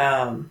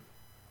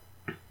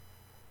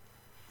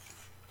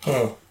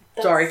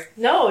 sorry.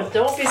 No,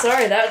 don't be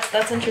sorry.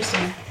 That's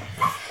interesting.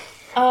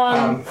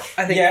 I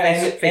think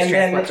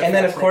and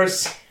then of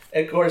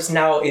course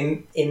now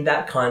in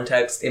that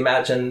context,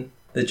 imagine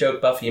the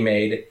joke Buffy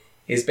made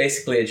is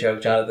basically a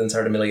joke Jonathan's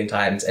heard a million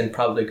times and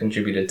probably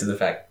contributed to the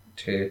fact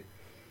to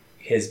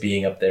his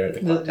being up there in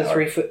the clock the tower.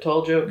 3-foot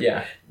tall joke.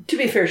 Yeah. To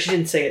be fair, she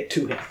didn't say it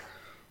to him.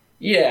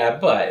 Yeah,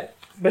 but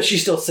she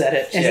still said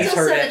it. And she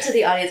still said it to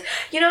the audience.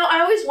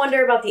 I always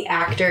wonder about the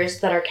actors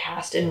that are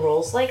cast in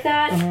roles like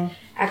that. Mm-hmm.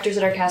 Actors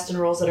that are cast in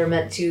roles that are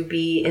meant to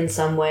be in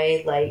some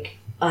way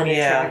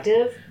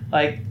unattractive. Yeah.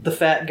 Like the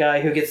fat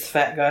guy who gets the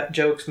fat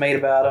jokes made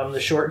about him, the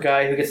short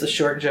guy who gets the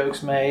short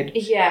jokes made.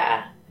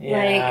 Yeah.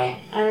 I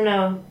don't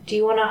know. Do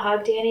you want to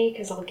hug Danny?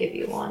 Because I'll give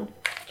you one.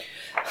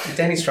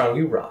 Danny Strong,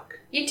 you rock.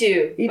 You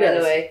do, by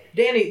the way.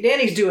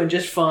 Danny's doing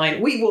just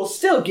fine. We will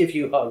still give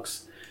you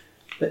hugs.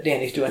 But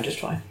Danny's doing just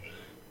fine.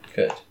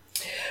 Good.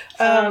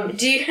 I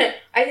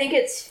think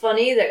it's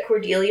funny that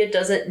Cordelia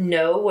doesn't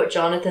know what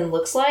Jonathan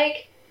looks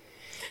like.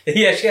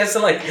 Yeah, she has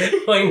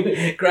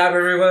to grab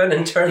everyone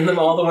and turn them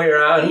all the way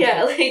around.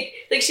 Yeah,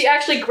 she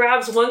actually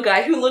grabs one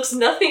guy who looks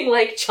nothing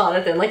like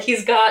Jonathan.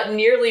 He's got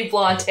nearly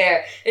blonde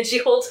hair, and she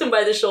holds him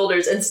by the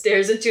shoulders and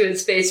stares into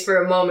his face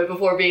for a moment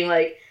before being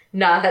like,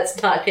 "Nah,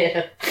 that's not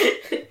him."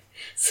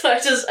 So I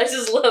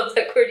just love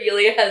that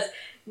Cordelia has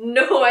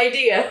no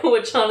idea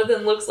what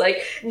Jonathan looks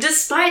like,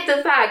 despite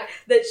the fact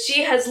that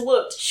she has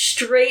looked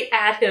straight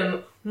at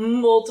him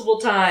multiple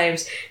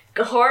times.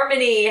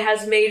 Harmony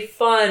has made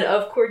fun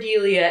of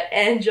Cordelia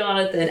and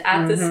Jonathan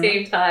at the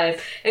same time,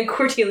 and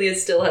Cordelia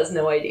still has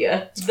no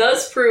idea,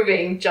 thus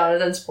proving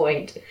Jonathan's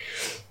point.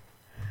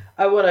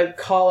 I want to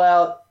call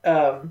out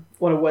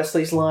one of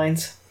Wesley's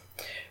lines.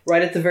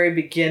 Right at the very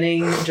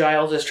beginning,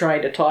 Giles is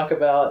trying to talk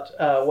about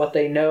what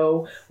they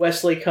know.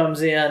 Wesley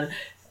comes in.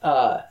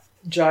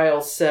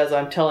 Giles says,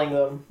 I'm telling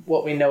them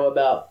what we know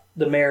about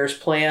the mayor's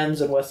plans.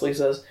 And Wesley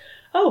says,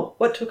 oh,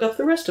 what took up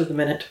the rest of the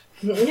minute?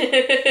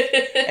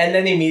 And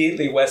then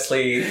immediately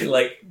Wesley,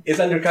 like, is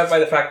undercut by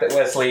the fact that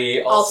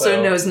Wesley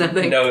Also knows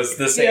nothing. Knows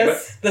the same,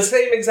 Yes. the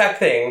same exact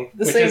thing.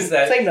 The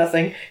same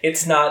nothing.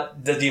 It's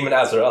not the demon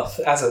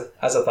Azeroth.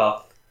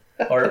 Azathoth.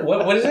 Or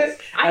what is it?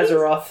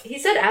 Azeroth. He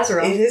said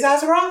Azeroth. It is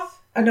Azeroth?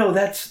 No,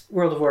 that's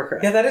World of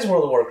Warcraft. Yeah, that is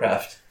World of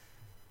Warcraft.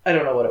 I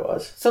don't know what it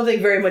was. Something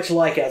very much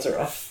like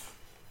Azeroth.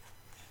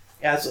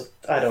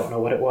 I don't know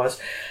what it was.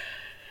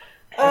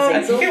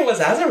 I think it was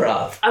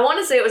Azeroth. I want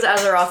to say it was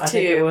Azeroth I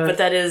think it too, was. but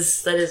that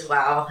is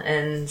WoW,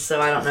 and so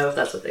I don't know if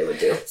that's what they would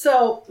do.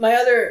 So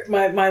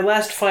my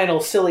last final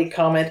silly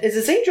comment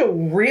is Angel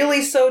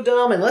really so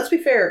dumb? And let's be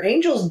fair,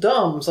 Angel's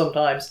dumb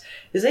sometimes.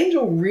 Is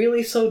Angel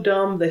really so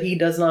dumb that he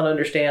does not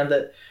understand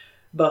that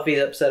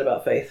Buffy's upset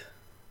about Faith?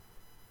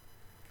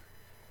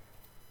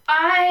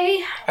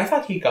 I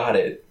thought he got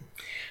it.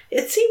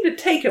 It seemed to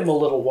take him a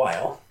little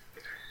while.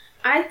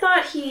 I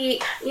thought he...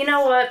 You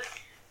know what?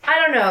 I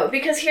don't know,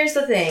 because here's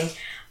the thing.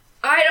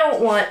 I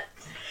don't want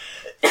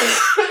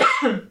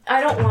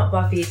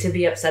Buffy to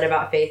be upset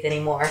about Faith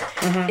anymore.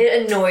 Mm-hmm.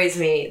 It annoys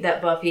me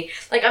that Buffy...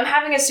 Like, I'm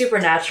having a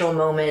supernatural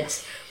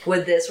moment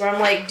with this, where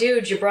I'm like,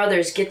 dude, your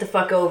brothers, get the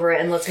fuck over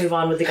it and let's move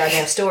on with the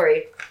goddamn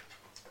story.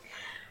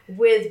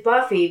 With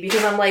Buffy,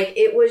 because I'm like,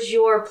 it was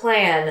your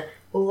plan.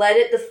 Let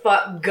it the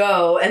fuck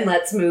go and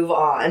let's move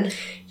on.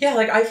 Yeah,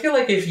 like, I feel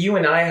like if you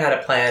and I had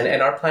a plan,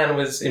 and our plan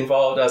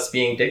involved us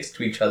being dicks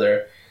to each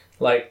other,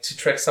 like, to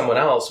trick someone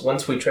else,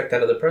 once we tricked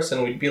that other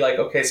person, we'd be like,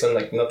 okay, so,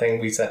 like, nothing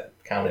we said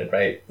counted,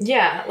 right?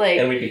 Yeah, like...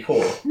 And we'd be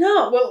cool.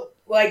 No, well,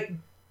 like,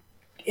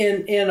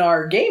 in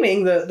our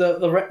gaming,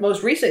 the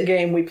most recent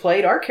game we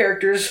played, our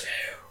characters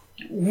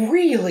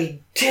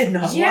really did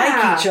not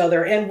like each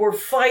other and were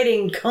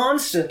fighting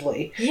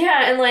constantly.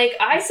 Yeah, and, like,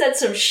 I said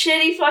some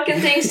shitty fucking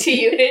things to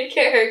you in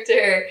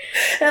character.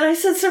 And I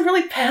said some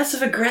really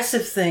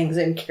passive-aggressive things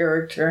in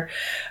character.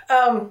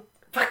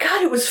 But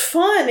God, it was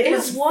fun. It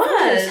was fun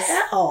as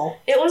hell.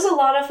 It was a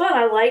lot of fun.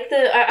 I like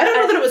the... I don't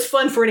know that it was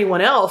fun for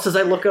anyone else as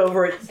I look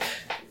over at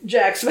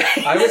Jack's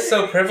face. I was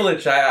so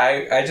privileged.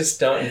 I just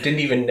didn't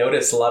even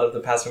notice a lot of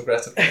the passive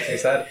aggressive things he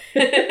said.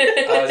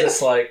 I was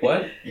just like,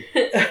 what?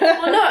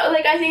 Well, no,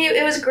 like, I think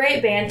it was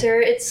great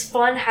banter. It's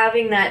fun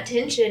having that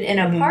tension in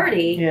a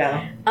party.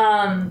 Yeah.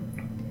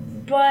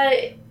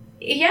 But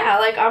yeah,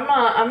 like,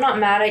 I'm not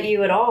mad at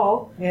you at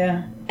all.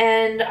 Yeah.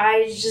 And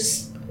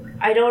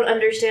I don't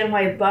understand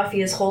why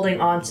Buffy is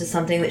holding on to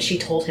something that she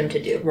told him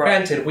to do. Right.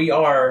 Granted, we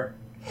are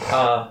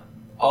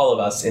all of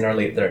us in our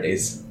late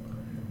 30s.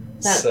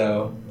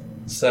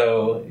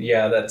 So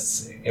yeah,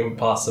 that's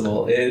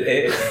impossible.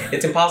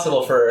 It's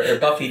impossible for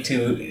Buffy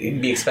to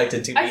be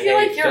expected to. I feel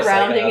like your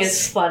rounding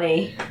is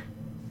funny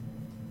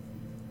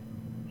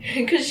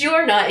because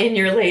you're not in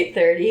your late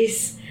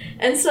 30s,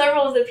 and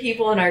several of the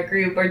people in our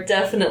group are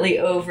definitely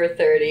over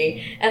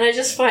 30, and I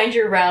just find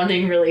your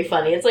rounding really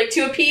funny. It's like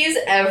to appease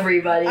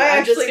everybody. I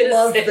actually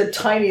love the the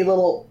tiny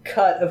little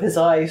cut of his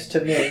eyes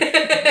to me.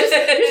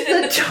 just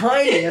the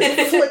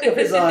tiniest flick of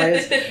his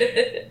eyes.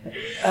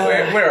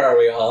 Where are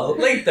we all?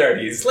 Late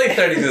 30s. Late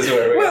 30s is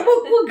where we are.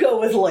 We'll go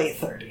with late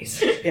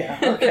 30s. Yeah,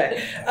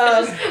 okay.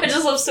 I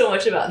just love so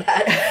much about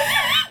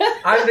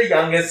that. I'm the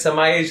youngest, so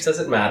my age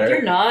doesn't matter.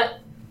 You're not.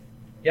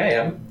 Yeah, I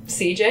am.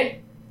 CJ?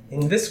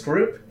 In this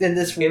group? In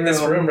this room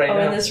right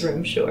now. In this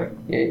room, sure.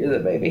 Yeah, you're the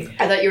baby.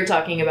 I thought you were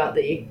talking about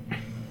the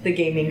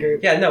gaming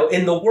group. Yeah, no,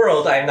 in the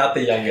world, I'm not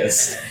the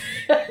youngest.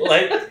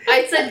 Like,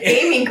 I said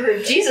gaming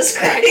group. Jesus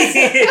Christ.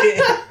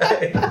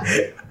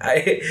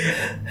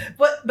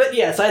 But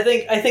yes, I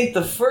think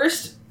the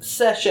first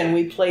session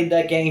we played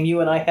that game,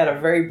 you and I had a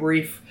very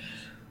brief,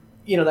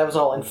 that was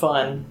all in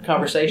fun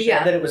conversation.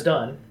 Yeah. Then it was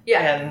done. Yeah.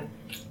 And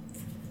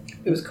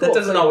it was cool. That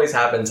doesn't always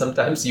happen.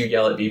 Sometimes you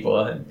yell at people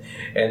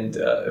and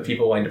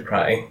people wind up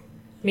crying.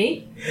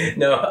 Me?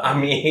 No,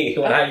 me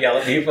when I yell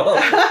at people.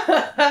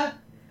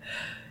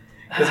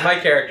 Because my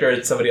character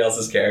and somebody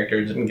else's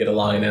character didn't get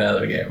along in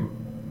another game.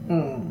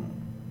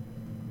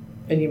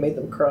 And you made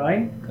them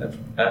cry?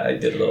 I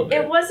did a little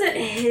bit. It wasn't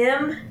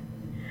him.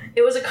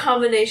 It was a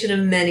combination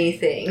of many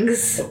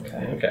things.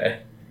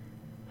 Okay.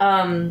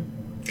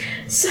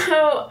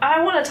 So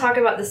I want to talk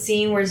about the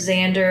scene where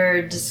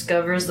Xander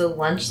discovers the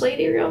lunch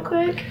lady real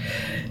quick.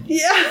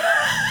 Yeah.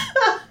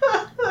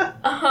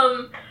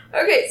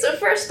 Okay, so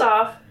first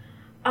off,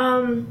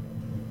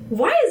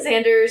 why is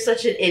Xander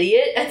such an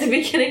idiot at the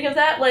beginning of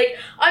that? Like,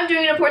 I'm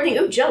doing an important thing.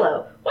 Ooh,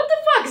 Jell-O. What the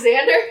fuck,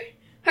 Xander?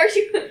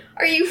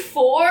 Are you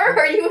 4?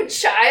 Are you a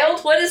child?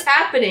 What is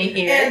happening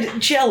here?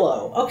 And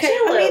Jell-O. Okay,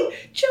 Jell-O. I mean,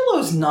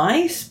 Jell-O's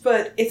nice,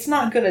 but it's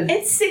not gonna...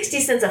 It's 60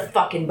 cents a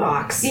fucking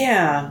box.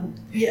 Yeah.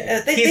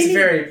 He's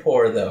very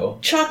poor, though.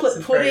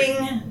 Chocolate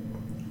pudding...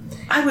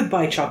 I would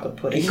buy chocolate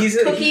pudding.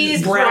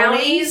 Cookies,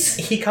 brownies.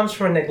 He comes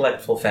from a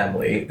neglectful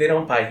family. They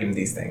don't buy him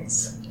these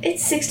things.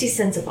 It's 60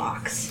 cents a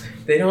box.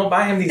 They don't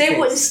buy him these They things.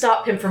 wouldn't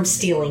stop him from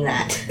stealing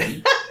that.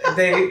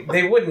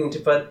 They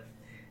wouldn't, but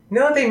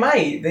no, they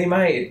might. They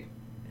might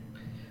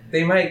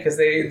because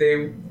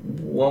they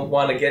won't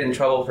want to get in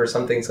trouble for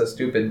something so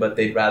stupid, but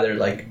they'd rather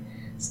like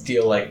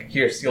steal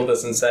steal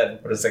this instead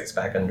and put a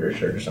 6-pack under his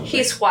shirt or something.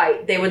 He's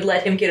white. They would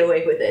let him get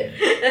away with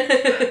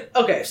it.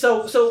 Okay,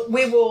 so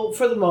we will,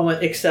 for the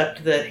moment,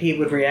 accept that he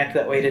would react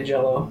that way to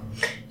Jell-O.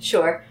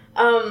 Sure.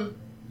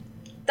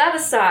 That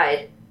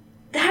aside,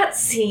 that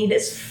scene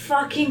is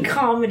fucking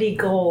comedy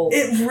gold.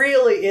 It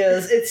really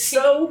is.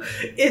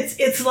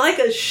 It's like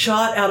a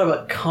shot out of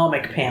a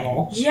comic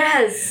panel.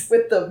 Yes.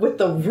 With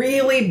the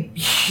really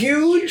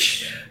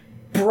huge,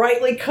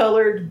 brightly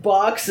colored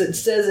box that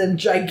says in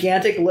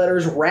gigantic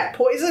letters "rat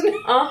poison."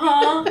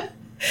 Uh-huh.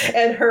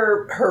 And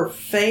her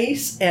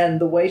face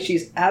and the way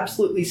she's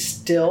absolutely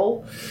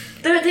still.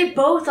 They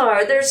both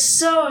are. They're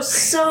so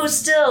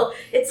still.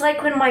 It's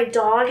like when my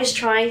dog is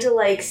trying to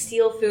like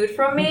steal food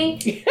from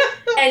me,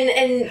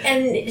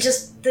 and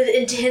just the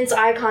intense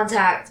eye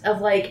contact of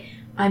like,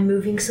 I'm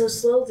moving so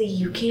slowly,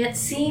 you can't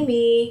see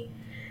me.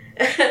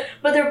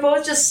 But they're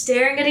both just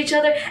staring at each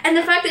other, and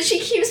the fact that she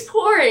keeps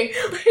pouring,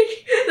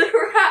 like the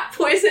rat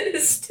poison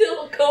is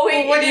still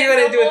going. Well, what are you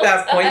gonna do at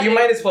that point? You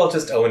might as well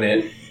just own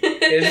it.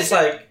 It's just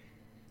like,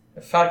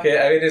 fuck it.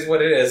 I mean, it is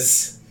what it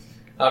is.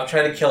 I'm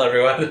trying to kill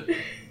everyone.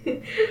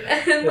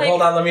 And, like,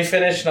 hold on, let me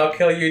finish, and I'll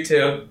kill you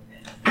too.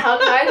 how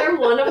neither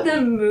one of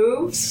them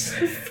moves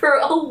for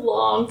a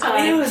long time.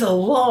 I mean, it was a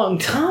long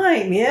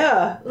time.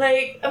 Yeah.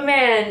 Like,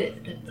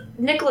 man,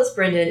 Nicholas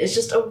Brendan is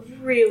just a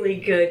really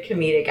good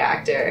comedic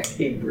actor.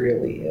 He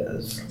really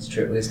is. It's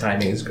true. His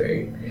timing is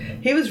great.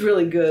 He was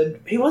really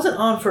good. He wasn't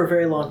on for a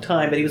very long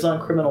time, but he was on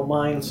Criminal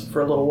Minds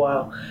for a little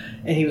while,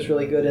 and he was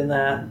really good in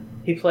that.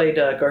 He played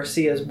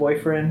Garcia's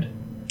boyfriend.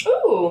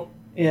 Ooh.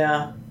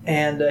 Yeah,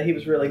 and he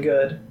was really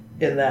good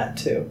in that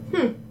too.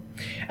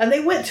 And they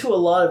went to a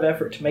lot of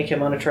effort to make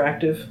him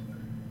unattractive,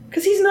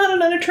 because he's not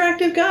an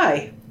unattractive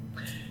guy.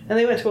 And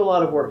they went to a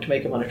lot of work to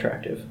make him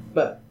unattractive.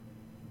 But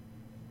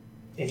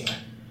anyway.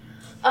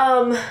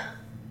 Why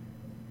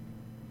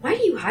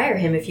do you hire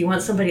him if you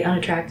want somebody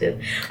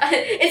unattractive?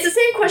 It's the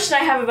same question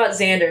I have about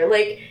Xander.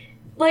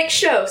 Like,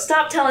 show,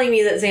 stop telling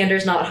me that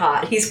Xander's not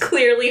hot. He's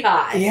clearly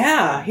hot.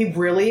 Yeah, he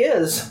really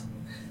is.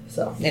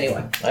 So,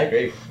 anyway. I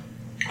agree.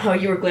 Oh,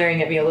 you were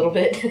glaring at me a little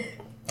bit.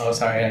 Oh,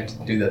 sorry, I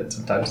do that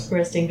sometimes.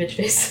 Resting bitch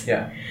face.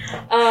 Yeah.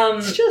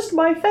 It's just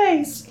my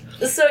face.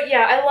 So,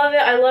 yeah, I love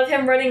it. I love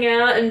him running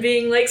out and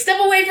being like, step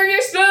away from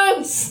your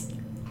spoons!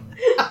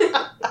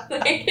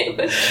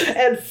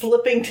 And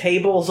flipping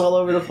tables all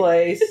over the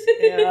place.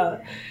 Yeah.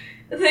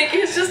 Like,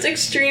 it's just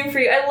extreme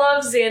freak. I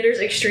love Xander's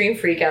extreme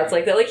freakouts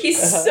like that. Like, he's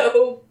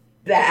so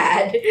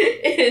bad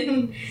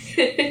in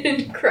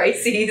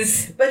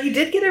crises. But he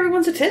did get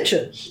everyone's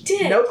attention. He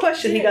did. No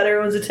question, he got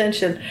everyone's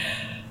attention.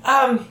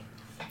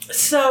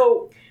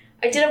 So...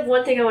 I did have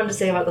one thing I wanted to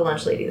say about the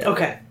lunch lady, though.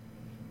 Okay.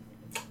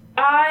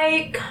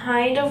 I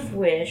kind of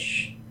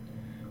wish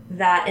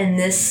that in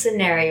this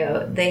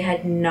scenario, they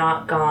had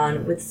not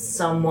gone with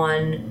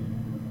someone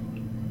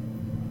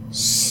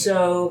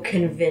so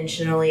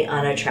conventionally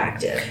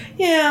unattractive.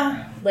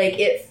 Yeah. Like,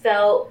 it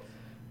felt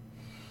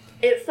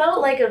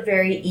like a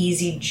very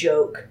easy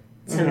joke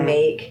to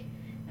make,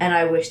 and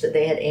I wish that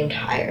they had aimed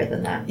higher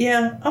than that.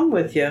 Yeah, I'm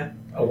with you.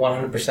 I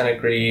 100%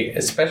 agree,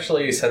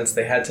 especially since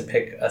they had to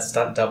pick a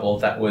stunt double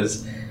that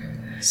was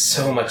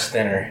so much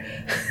thinner.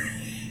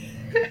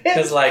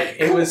 Because, like,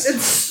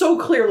 It's so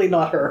clearly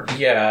not her.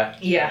 Yeah.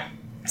 Yeah.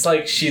 It's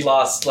like she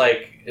lost,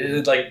 like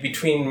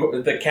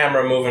between the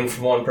camera moving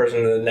from one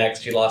person to the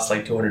next, she lost,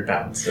 200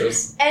 pounds. It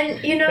was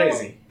And, you know,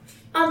 crazy.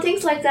 On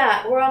things like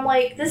that, where I'm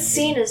like, this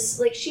scene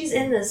is, like, she's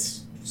in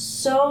this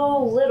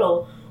so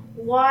little.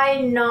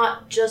 Why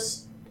not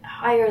just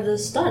hire the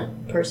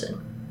stunt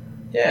person?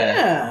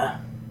 Yeah.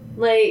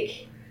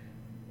 Like,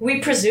 we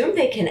presume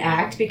they can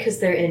act because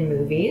they're in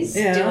movies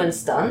doing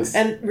stunts.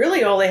 And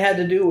really all they had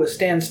to do was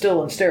stand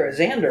still and stare at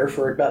Xander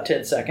for about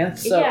 10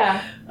 seconds. So,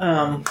 yeah.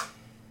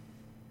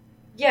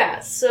 Yeah,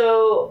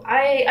 so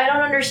I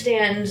don't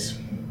understand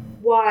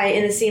why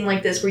in a scene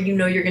like this where you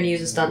know you're going to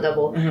use a stunt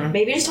double,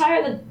 maybe just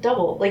hire the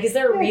double. Like, is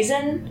there a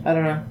reason? I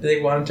don't know.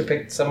 They wanted to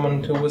pick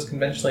someone who was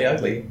conventionally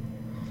ugly.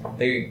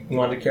 They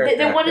wanted a character.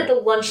 They wanted the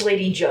lunch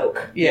lady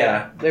joke.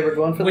 Yeah. They were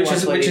going for the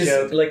lunch lady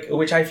joke.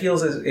 Which I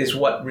feel is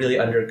what really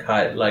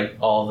undercut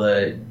all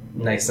the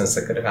niceness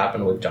that could have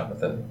happened with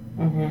Jonathan.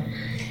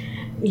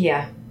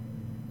 Yeah.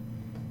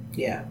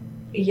 Yeah.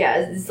 Yeah,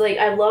 it's like,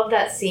 I love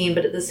that scene,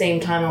 but at the same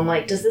time, I'm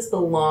like, does this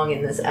belong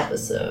in this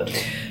episode?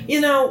 You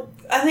know,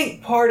 I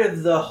think part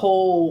of the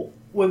whole...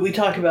 When we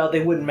talk about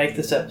they wouldn't make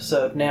this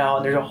episode now,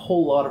 and there's a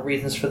whole lot of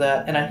reasons for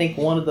that, and I think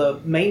one of the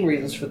main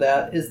reasons for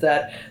that is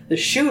that the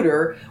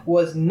shooter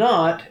was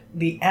not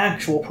the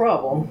actual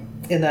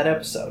problem in that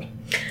episode.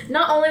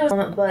 Not only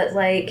was, but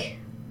like,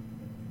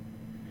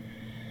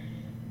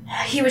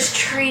 he was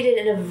treated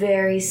in a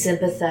very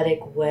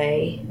sympathetic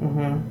way.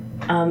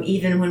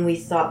 even when we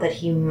thought that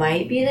he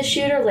might be the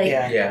shooter. Like,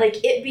 Yeah.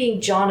 like it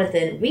being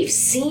Jonathan. We've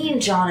seen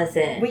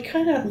Jonathan. We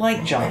kind of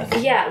like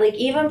Jonathan. Yeah, like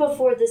even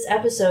before this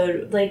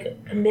episode, like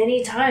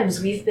many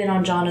times we've been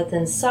on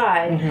Jonathan's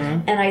side.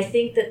 Mm-hmm. And I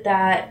think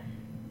that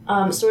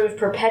sort of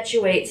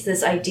perpetuates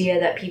this idea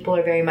that people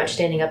are very much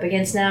standing up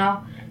against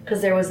now.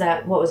 Because there was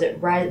that, what was it,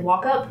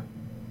 walk up?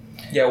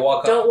 Yeah, walk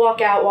up. Don't walk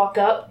out, walk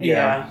up.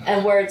 Yeah.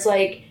 And where it's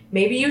like,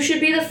 maybe you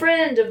should be the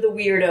friend of the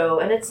weirdo.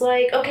 And it's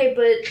like, okay,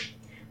 but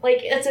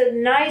like, it's a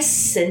nice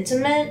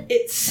sentiment.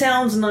 It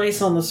sounds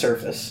nice on the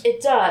surface.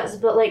 It does,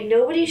 but like,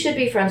 nobody should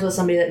be friends with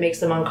somebody that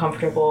makes them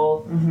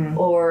uncomfortable Mm-hmm.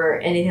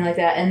 or anything like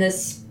that. And the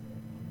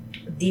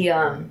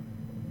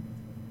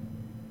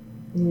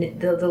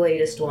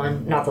latest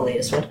one, not the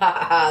latest one,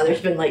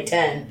 there's been like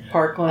 10.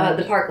 Parkland.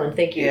 The Parkland,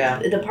 thank you. Yeah.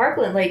 The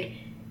Parkland, like,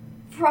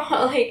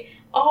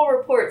 all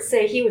reports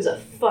say he was a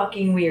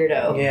fucking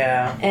weirdo.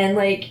 Yeah. And,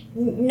 like,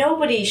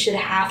 nobody should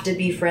have to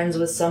be friends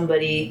with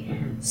somebody.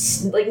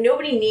 Like,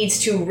 nobody needs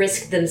to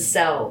risk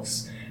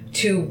themselves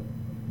to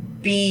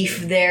be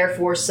there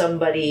for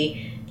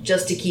somebody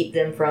just to keep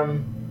them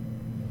from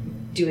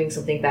doing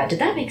something bad. Did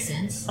that make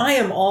sense? I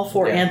am all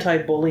for Yeah.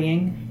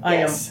 anti-bullying. I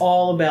am Yes.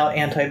 all about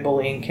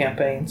anti-bullying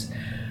campaigns.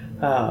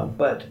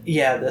 But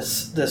yeah,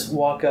 this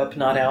walk up,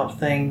 not out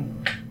thing,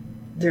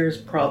 there's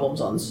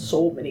problems on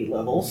so many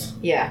levels.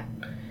 Yeah.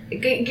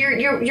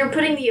 You're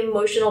putting the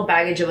emotional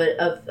baggage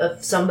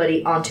of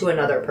somebody onto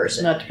another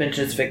person. Not to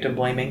mention it's victim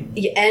blaming.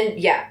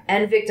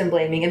 And victim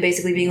blaming, and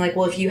basically being like,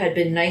 well, if you had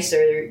been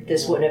nicer,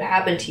 this wouldn't have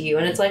happened to you.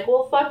 And it's like,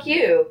 well, fuck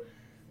you.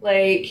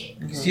 Like,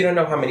 Because you don't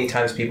know how many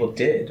times people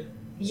did.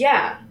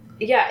 yeah,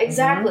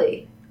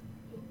 exactly.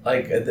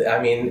 Like,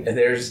 I mean,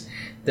 there's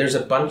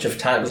a bunch of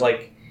times,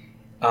 like,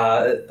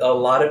 a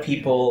lot of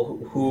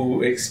people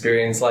who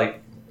experience, like,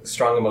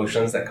 strong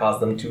emotions that cause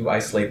them to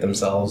isolate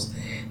themselves,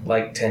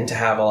 like, tend to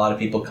have a lot of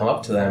people come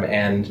up to them,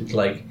 and,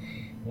 like,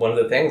 one of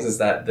the things is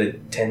that the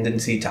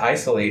tendency to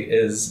isolate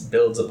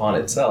builds upon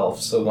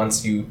itself. So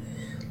once you,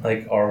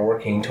 like, are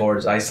working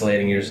towards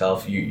isolating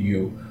yourself,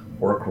 you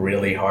work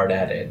really hard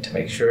at it to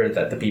make sure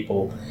that the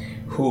people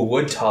who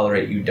would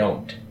tolerate you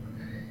don't.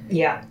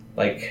 Yeah.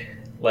 Like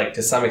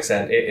to some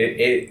extent,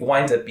 it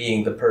winds up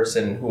being the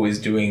person who is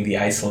doing the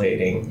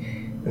isolating.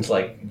 It's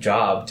like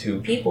job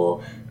to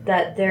People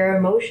that their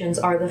emotions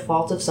are the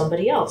fault of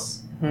somebody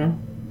else.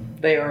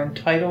 They are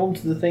entitled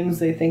to the things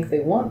they think they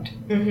want.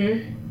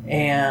 Mm-hmm.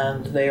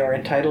 And they are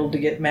entitled to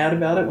get mad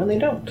about it when they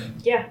don't.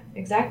 Yeah,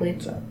 exactly.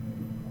 So.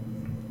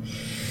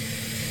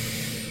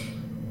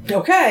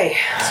 Okay.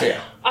 so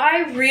yeah.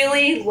 I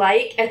really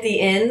like at the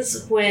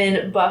ends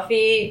when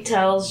Buffy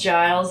tells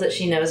Giles that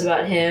she knows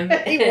about him.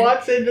 He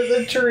walks into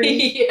the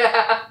tree.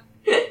 Yeah.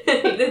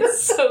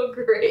 It's so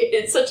great.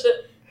 It's such a...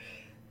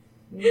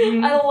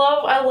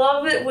 I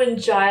love it when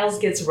Giles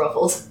gets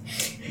ruffled.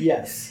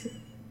 Yes.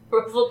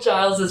 Ruffled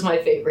Giles is my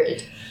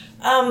favorite.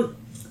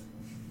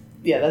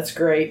 Yeah, that's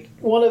great.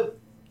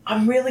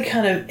 I'm really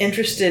kind of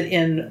interested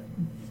in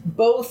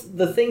both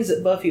the things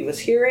that Buffy was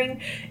hearing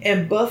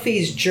and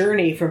Buffy's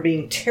journey from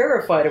being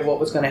terrified of what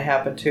was going to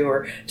happen to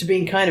her to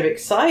being kind of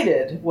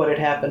excited what had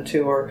happened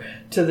to her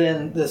to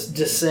then this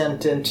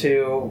descent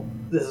into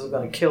this is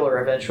going to kill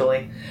her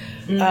eventually.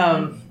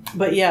 Mm-hmm.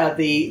 But yeah,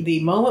 the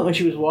moment when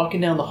she was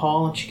walking down the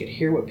hall and she could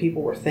hear what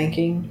people were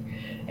thinking,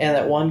 and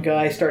that one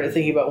guy started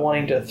thinking about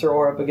wanting to throw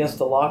her up against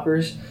the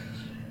lockers.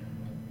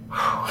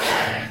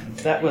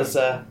 That was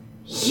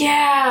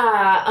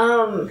Yeah.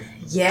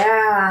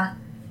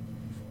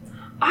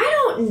 I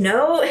don't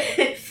know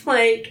if,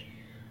 like,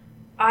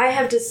 I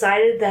have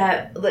decided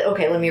that...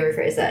 Okay, let me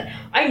rephrase that.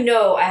 I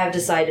know I have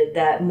decided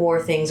that more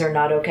things are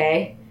not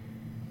okay.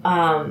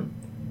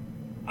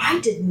 I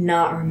did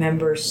not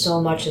remember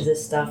so much of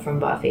this stuff from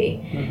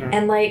Buffy. Mm-hmm.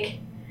 And, like,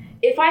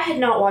 if I had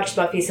not watched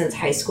Buffy since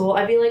high school,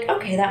 I'd be like,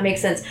 okay, that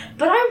makes sense.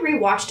 But I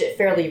rewatched it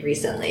fairly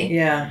recently.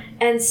 yeah.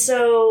 And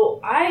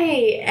so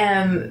I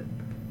am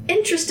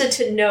interested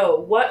to know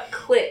what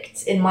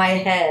clicked in my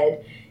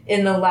head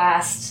in the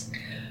last,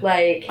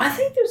 like... I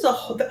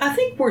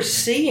think we're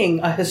seeing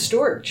a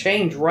historic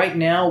change right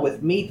now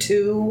with Me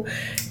Too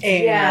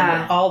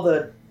and all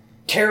the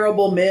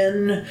terrible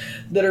men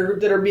that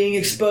are being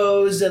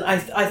exposed, and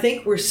I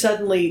think we're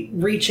suddenly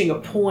reaching a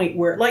point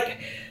where like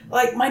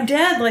my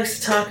dad likes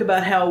to talk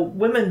about how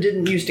women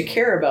didn't used to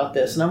care about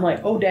this, and I'm like,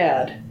 oh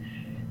Dad,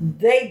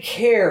 they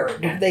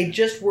cared, they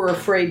just were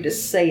afraid to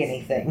say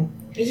anything.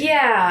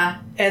 Yeah.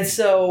 And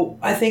so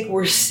I think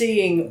we're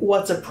seeing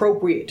what's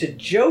appropriate to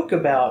joke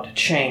about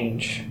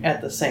change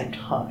at the same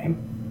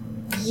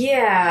time.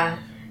 Yeah.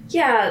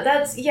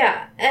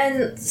 Yeah,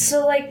 and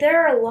so, like,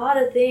 there are a lot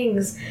of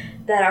things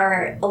that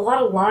are, a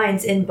lot of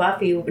lines in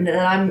Buffy that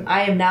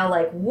I am now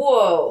like,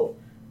 whoa,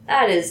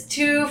 that is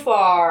too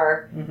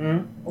far.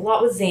 Mm-hmm. A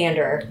lot with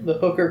Xander. The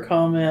hooker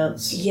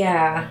comments.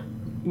 Yeah.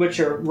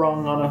 Which are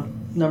wrong on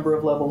a number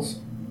of levels.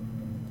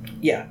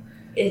 Yeah.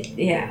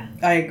 Yeah.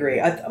 I agree.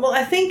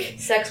 I think...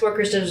 Sex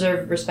workers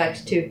deserve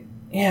respect, too.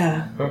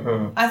 Yeah.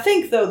 Mm-hmm. I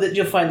think, though, that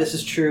you'll find this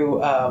is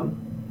true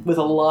with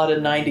a lot of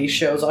 90s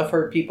shows. I've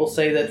heard people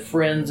say that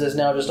Friends is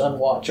now just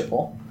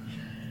unwatchable.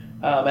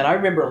 And I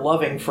remember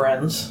loving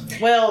Friends.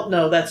 Well,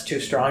 no, that's too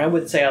strong. I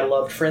wouldn't say I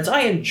loved Friends.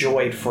 I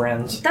enjoyed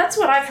Friends. That's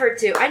what I've heard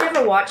too. I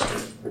never watched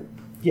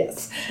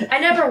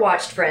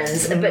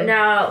Friends, but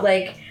now,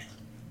 like,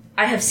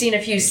 I have seen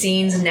a few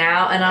scenes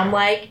now, and I'm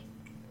like,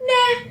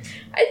 nah,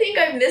 I think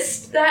I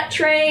missed that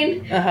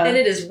train, and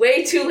it is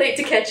way too late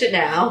to catch it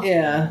now.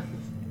 Yeah.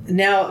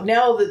 Now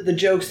the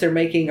jokes they're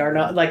making are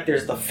not, like,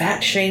 there's the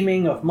fat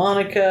shaming of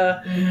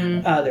Monica,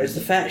 there's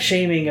the fat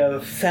shaming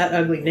of fat,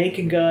 ugly,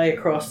 naked guy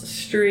across the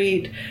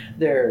street,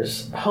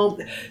 there's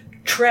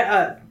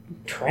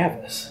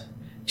Travis.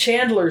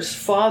 Chandler's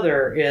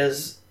father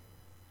is,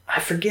 I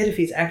forget if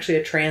he's actually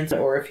a trans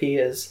or if he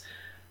is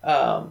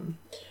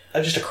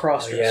just a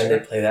cross-dresser. Yeah, they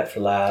play that for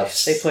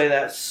laughs. They play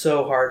that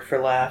so hard for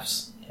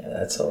laughs. Yeah,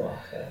 that's a lot.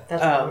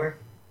 That's a bummer.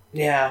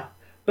 Yeah.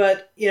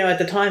 But, you know, at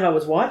the time I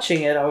was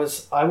watching it, I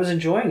was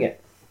enjoying it.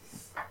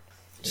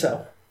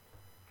 So,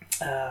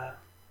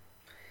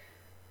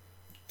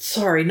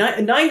 sorry,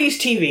 90s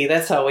TV,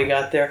 that's how we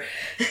got there.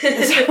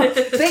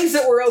 Things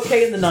that were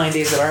okay in the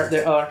 90s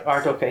that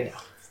aren't okay now.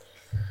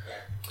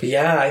 But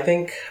yeah, I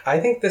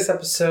think this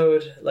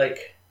episode,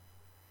 like,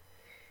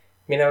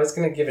 I mean, I was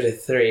going to give it a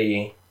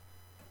 3.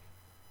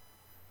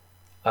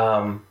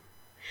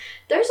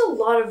 There's a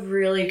lot of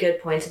really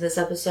good points in this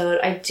episode.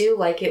 I do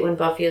like it when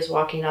Buffy is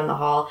walking down the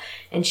hall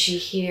and she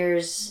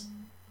hears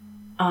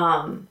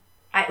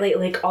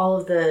like all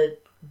of the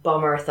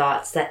bummer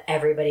thoughts that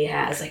everybody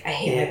has. Like, I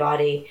hate my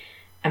body.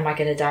 Am I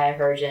going to die a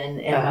virgin?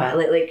 And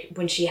like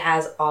when she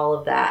has all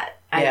of that,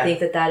 I think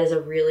that is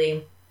a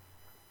really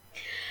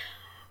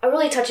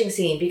touching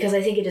scene, because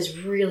I think it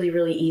is really,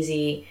 really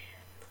easy.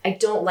 I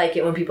don't like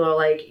it when people are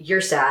like,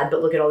 you're sad,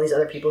 but look at all these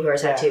other people who are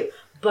sad too.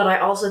 But I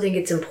also think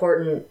it's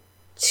important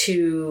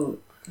to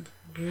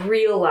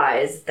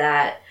realize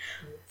that,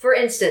 for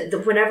instance,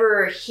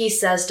 whenever he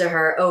says to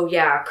her, oh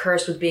yeah,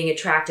 cursed with being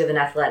attractive and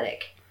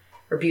athletic,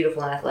 or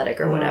beautiful and athletic,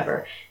 or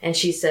whatever, and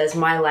she says,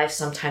 my life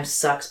sometimes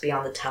sucks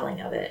beyond the telling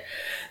of it.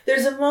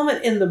 There's a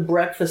moment in The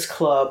Breakfast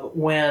Club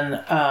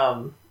when,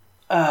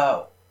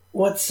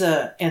 what's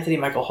Anthony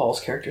Michael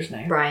Hall's character's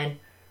name?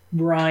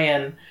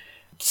 Brian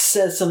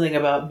says something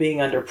about being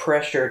under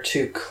pressure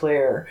to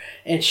Claire,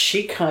 and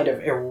she kind of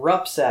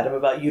erupts at him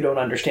about, you don't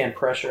understand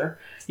pressure.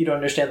 You don't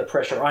understand the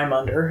pressure I'm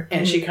under.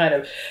 And she kind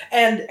of,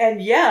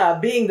 and yeah,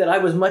 being that I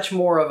was much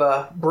more of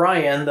a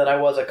Brian than I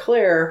was a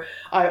Claire,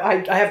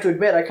 I have to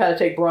admit, I kind of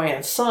take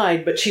Brian's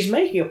side, but she's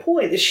making a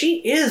point that she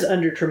is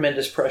under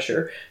tremendous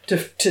pressure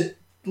to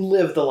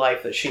live the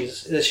life that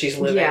she's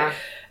living. Yeah.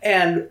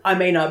 And I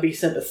may not be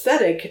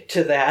sympathetic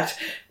to that,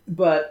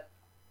 but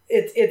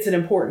it's an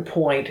important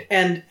point.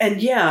 And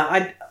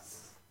yeah,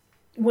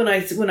 when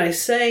I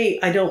say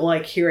I don't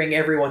like hearing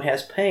everyone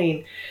has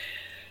pain,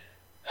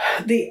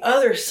 the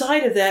other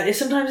side of that is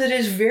sometimes it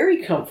is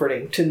very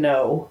comforting to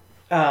know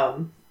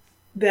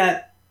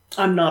that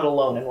I'm not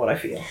alone in what I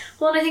feel.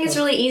 Well, and I think it's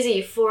really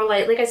easy for,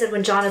 like I said,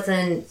 when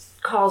Jonathan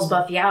calls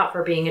Buffy out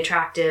for being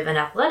attractive and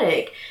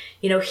athletic,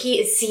 you know, he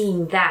is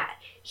seeing that.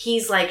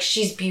 He's like,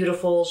 she's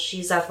beautiful,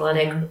 she's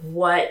athletic,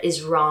 what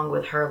is wrong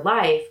with her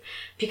life?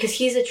 Because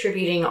he's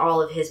attributing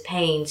all of his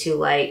pain to,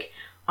 like,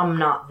 I'm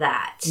not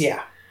that.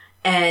 Yeah.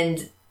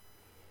 And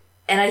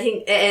I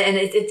think, and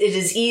it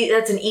is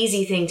that's an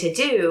easy thing to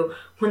do,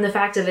 when the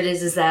fact of it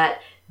is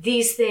that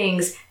these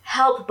things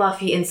help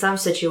Buffy in some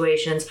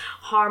situations,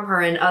 harm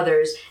her in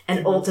others,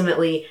 and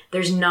ultimately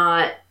there's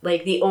not,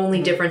 like, the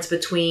only difference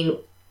between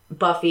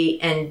Buffy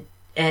and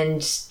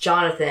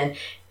Jonathan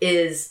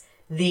is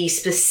the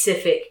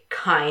specific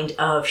kind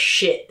of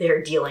shit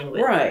they're dealing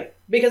with. Right.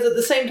 Because at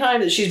the same time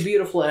that she's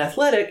beautiful and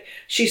athletic,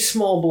 she's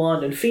small,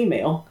 blonde, and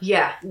female.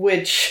 Yeah.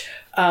 Which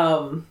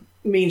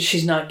means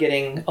she's not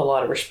getting a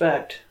lot of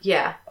respect.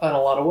 Yeah. In a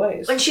lot of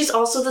ways. And she's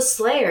also the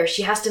Slayer.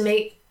 She has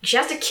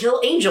to kill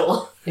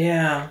Angel.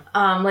 Yeah.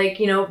 Like,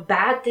 you know,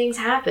 bad things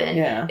happen.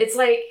 Yeah. It's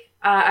like,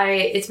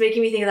 it's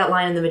making me think of that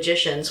line in The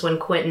Magicians when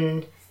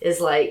Quentin is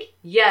like,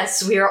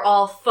 yes, we are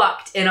all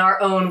fucked in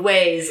our own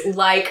ways,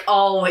 like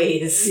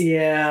always.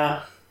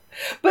 Yeah.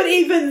 But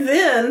even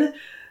then,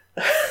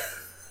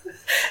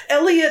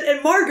 Elliot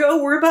and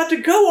Margot were about to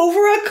go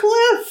over a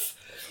cliff.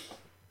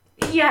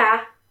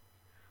 Yeah.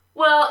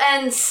 Well,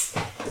 and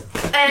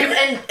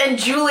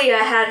Julia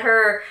had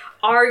her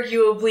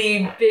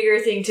arguably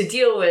bigger thing to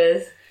deal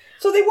with.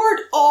 So they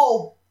weren't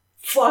all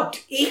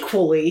fucked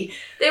equally.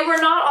 They were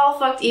not all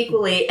fucked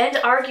equally, and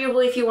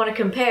arguably, if you want to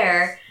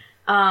compare,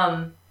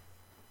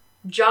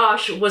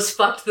 Josh was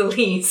fucked the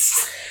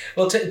least.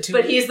 Well,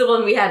 but he's the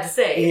one we had to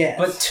say. Yes.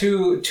 But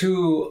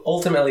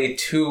ultimately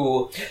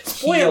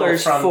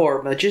spoilers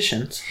for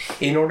Magicians.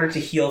 In order to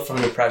heal from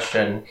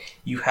depression,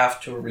 you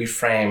have to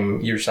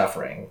reframe your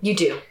suffering. You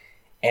do.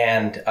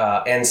 And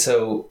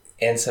so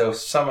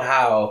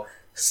somehow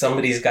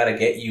somebody's got to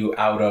get you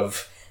out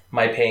of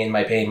my pain,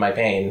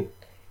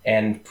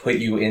 and put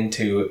you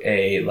into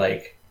a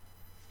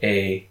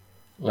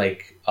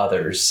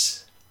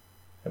others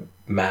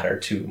matter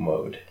too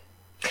mode.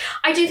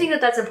 I do think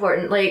that that's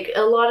important. Like,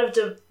 a lot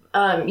of,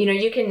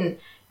 you can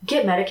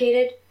get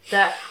medicated.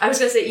 I was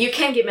going to say, you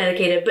can get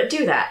medicated, but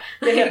do that.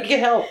 Get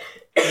help.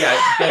 Yeah,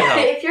 get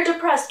help. If you're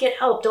depressed, get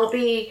help.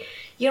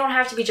 You don't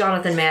have to be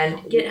Jonathan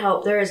Mann. Get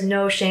help. There is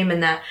no shame in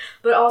that.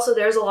 But also,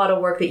 there's a lot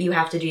of work that you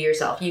have to do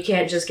yourself. You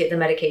can't just get the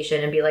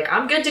medication and be like,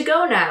 I'm good to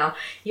go now.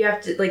 You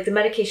have to, like, the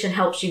medication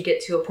helps you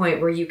get to a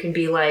point where you can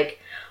be like,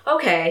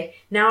 okay,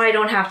 now I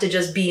don't have to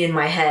just be in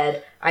my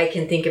head. I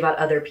can think about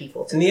other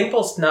people too. And the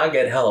impulse to not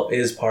get help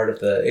is part of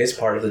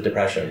the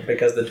depression,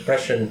 because the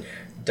depression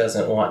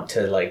doesn't want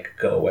to, like,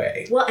 go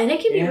away. Well, and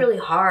it can be really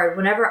hard.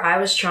 Whenever I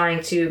was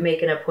trying to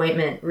make an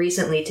appointment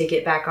recently to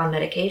get back on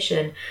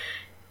medication,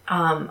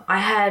 I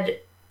had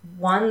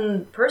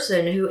one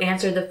person who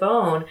answered the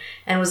phone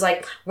and was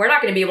like, we're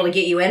not going to be able to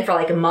get you in for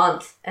like a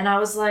month. And I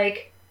was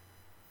like,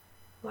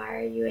 why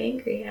are you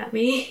angry at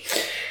me?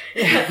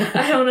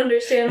 I don't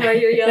understand why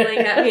you're yelling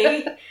at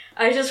me.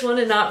 I just want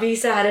to not be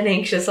sad and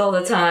anxious all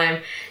the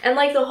time. And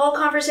like the whole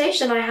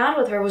conversation I had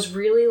with her was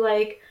really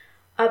like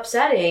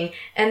upsetting.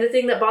 And the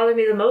thing that bothered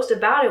me the most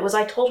about it was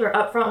I told her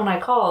up front when I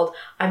called,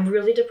 I'm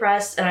really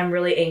depressed and I'm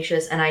really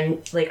anxious and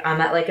I'm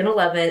at like an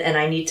 11 and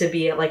I need to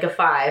be at like a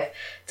 5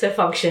 to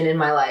function in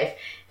my life.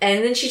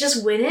 And then she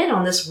just went in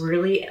on this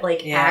really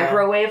like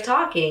aggro way of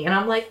talking. And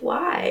I'm like,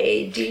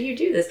 why do you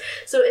do this?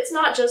 So it's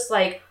not just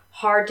like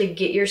hard to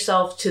get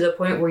yourself to the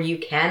point where you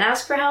can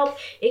ask for help.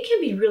 It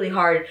can be really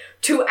hard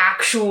to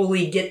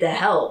actually get the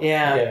help.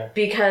 Yeah.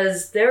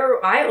 Because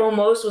I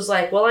almost was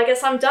like, well, I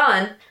guess I'm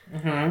done.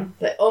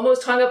 Mm-hmm. I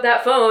almost hung up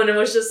that phone and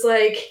was just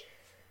like,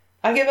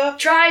 I give up.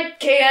 Tried,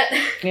 can't.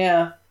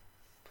 Yeah.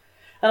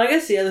 And I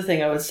guess the other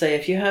thing I would say,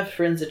 if you have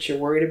friends that you're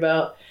worried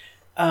about,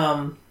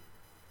 go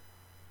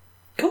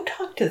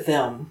talk to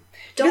them.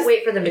 Don't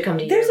wait for them to come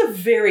to you. There's a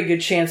very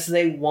good chance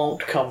they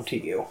won't come to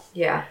you.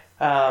 Yeah.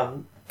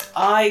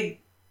 I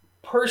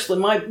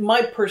personally,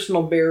 my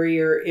personal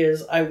barrier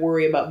is I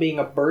worry about being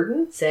a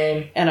burden.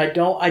 Same. And I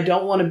don't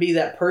want to be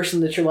that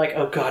person that you're like,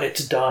 oh God,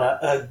 it's Donna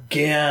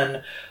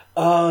again.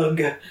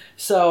 Ugh.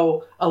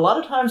 So a lot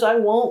of times I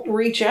won't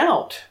reach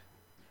out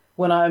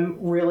when I'm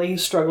really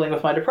struggling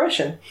with my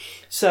depression.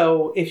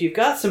 So if you've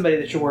got somebody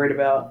that you're worried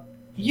about,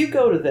 you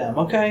go to them,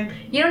 okay?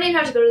 You don't even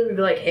have to go to them and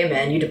be like, hey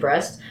man, you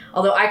depressed?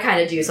 Although I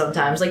kind of do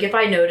sometimes. Like if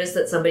I notice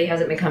that somebody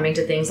hasn't been coming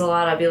to things a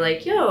lot, I'll be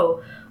like,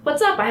 yo,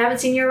 what's up? I haven't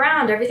seen you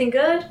around. Everything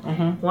good?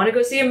 Mm-hmm. Want to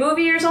go see a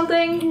movie or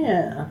something?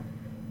 Yeah.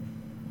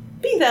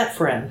 Be that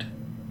friend.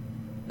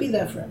 Be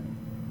that friend.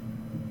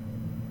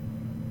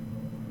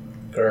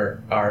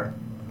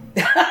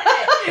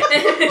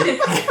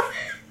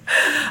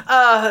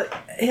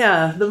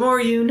 Yeah, the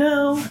more you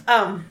know.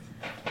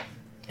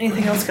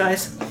 Anything else,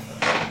 guys?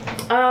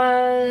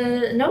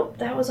 Nope,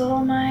 that was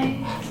all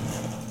my...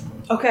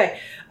 Okay,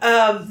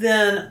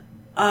 then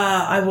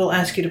I will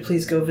ask you to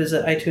please go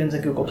visit iTunes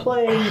and Google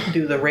Play,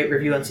 do the rate,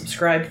 review, and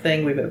subscribe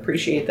thing. We would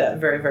appreciate that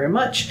very, very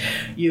much.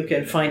 You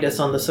can find us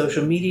on the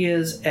social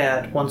medias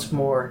at Once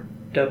More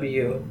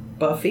W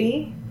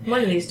Buffy.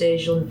 One of these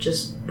days you'll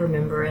just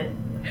remember it.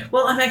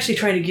 Well, I'm actually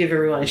trying to give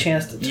everyone a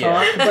chance to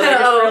talk, but I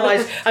just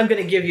realized I'm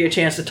going to give you a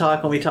chance to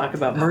talk when we talk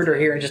about murder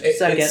here in just a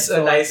second. It's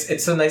so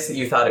nice that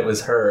you thought it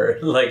was her.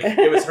 Like,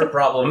 it was her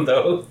problem,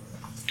 though.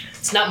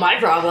 It's not my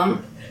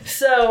problem.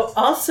 So,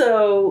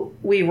 also,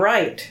 we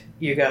write,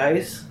 you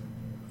guys.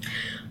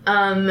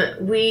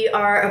 We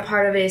are a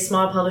part of a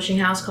small publishing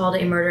house called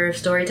A Murder of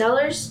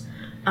Storytellers.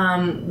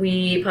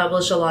 We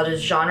publish a lot of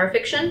genre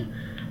fiction,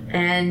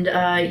 and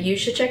you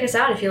should check us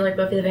out if you like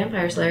Buffy the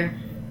Vampire Slayer.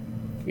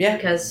 Yeah.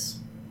 Because...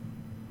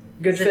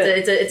 Good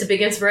fit. It's a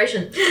big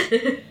inspiration.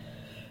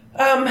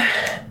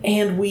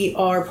 And we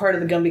are part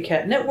of the Gumby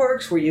Cat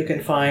Networks, where you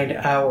can find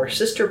our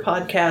sister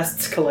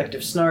podcasts,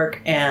 Collective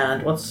Snark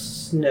and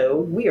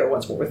we are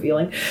Once More With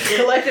Feeling,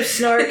 Collective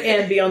Snark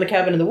and Beyond the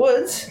Cabin in the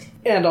Woods,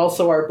 and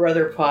also our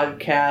brother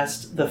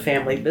podcast, The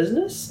Family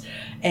Business.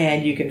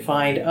 And you can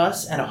find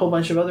us and a whole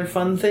bunch of other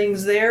fun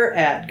things there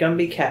at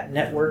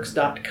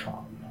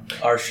GumbyCatNetworks.com.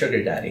 Our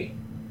sugar daddy.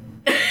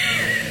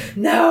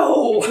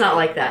 No! It's not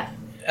like that.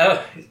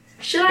 Oh.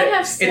 Should I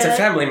have said... It's a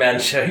Family Man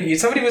show.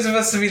 Somebody was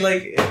supposed to be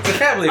like, it's a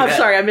Family Man. I'm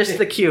sorry, I missed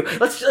the cue.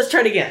 Let's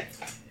try it again.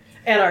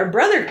 And our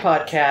brother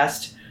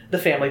podcast, The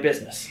Family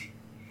Business.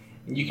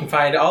 You can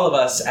find all of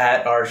us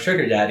at our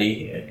sugar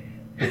daddy.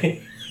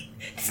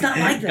 It's not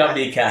like that.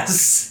 Gumby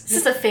Casts. This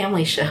is a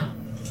family show.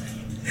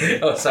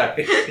 Oh,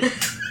 sorry.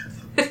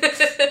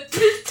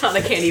 Donna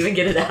can't even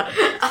get it out.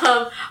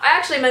 I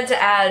actually meant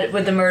to add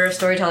with the Murder of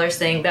Storytellers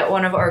thing that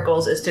one of our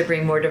goals is to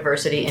bring more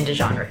diversity into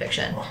genre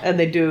fiction. And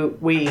they do.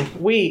 We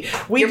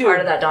You're do, part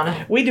of that,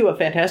 Donna. We do a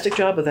fantastic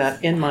job of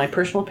that, in my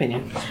personal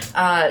opinion.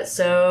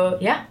 So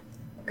yeah,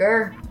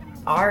 grr,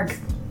 arg.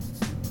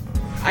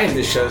 I am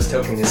this show's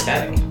token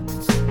Hispanic.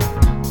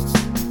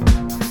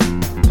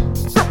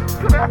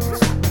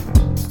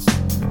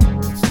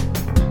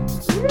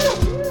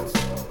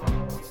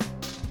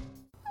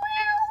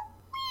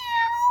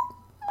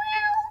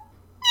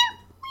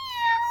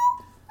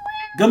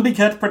 Gumby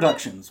Cat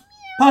Productions.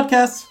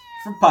 Podcasts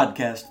for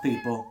podcast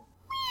people.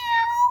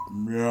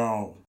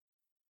 Meow.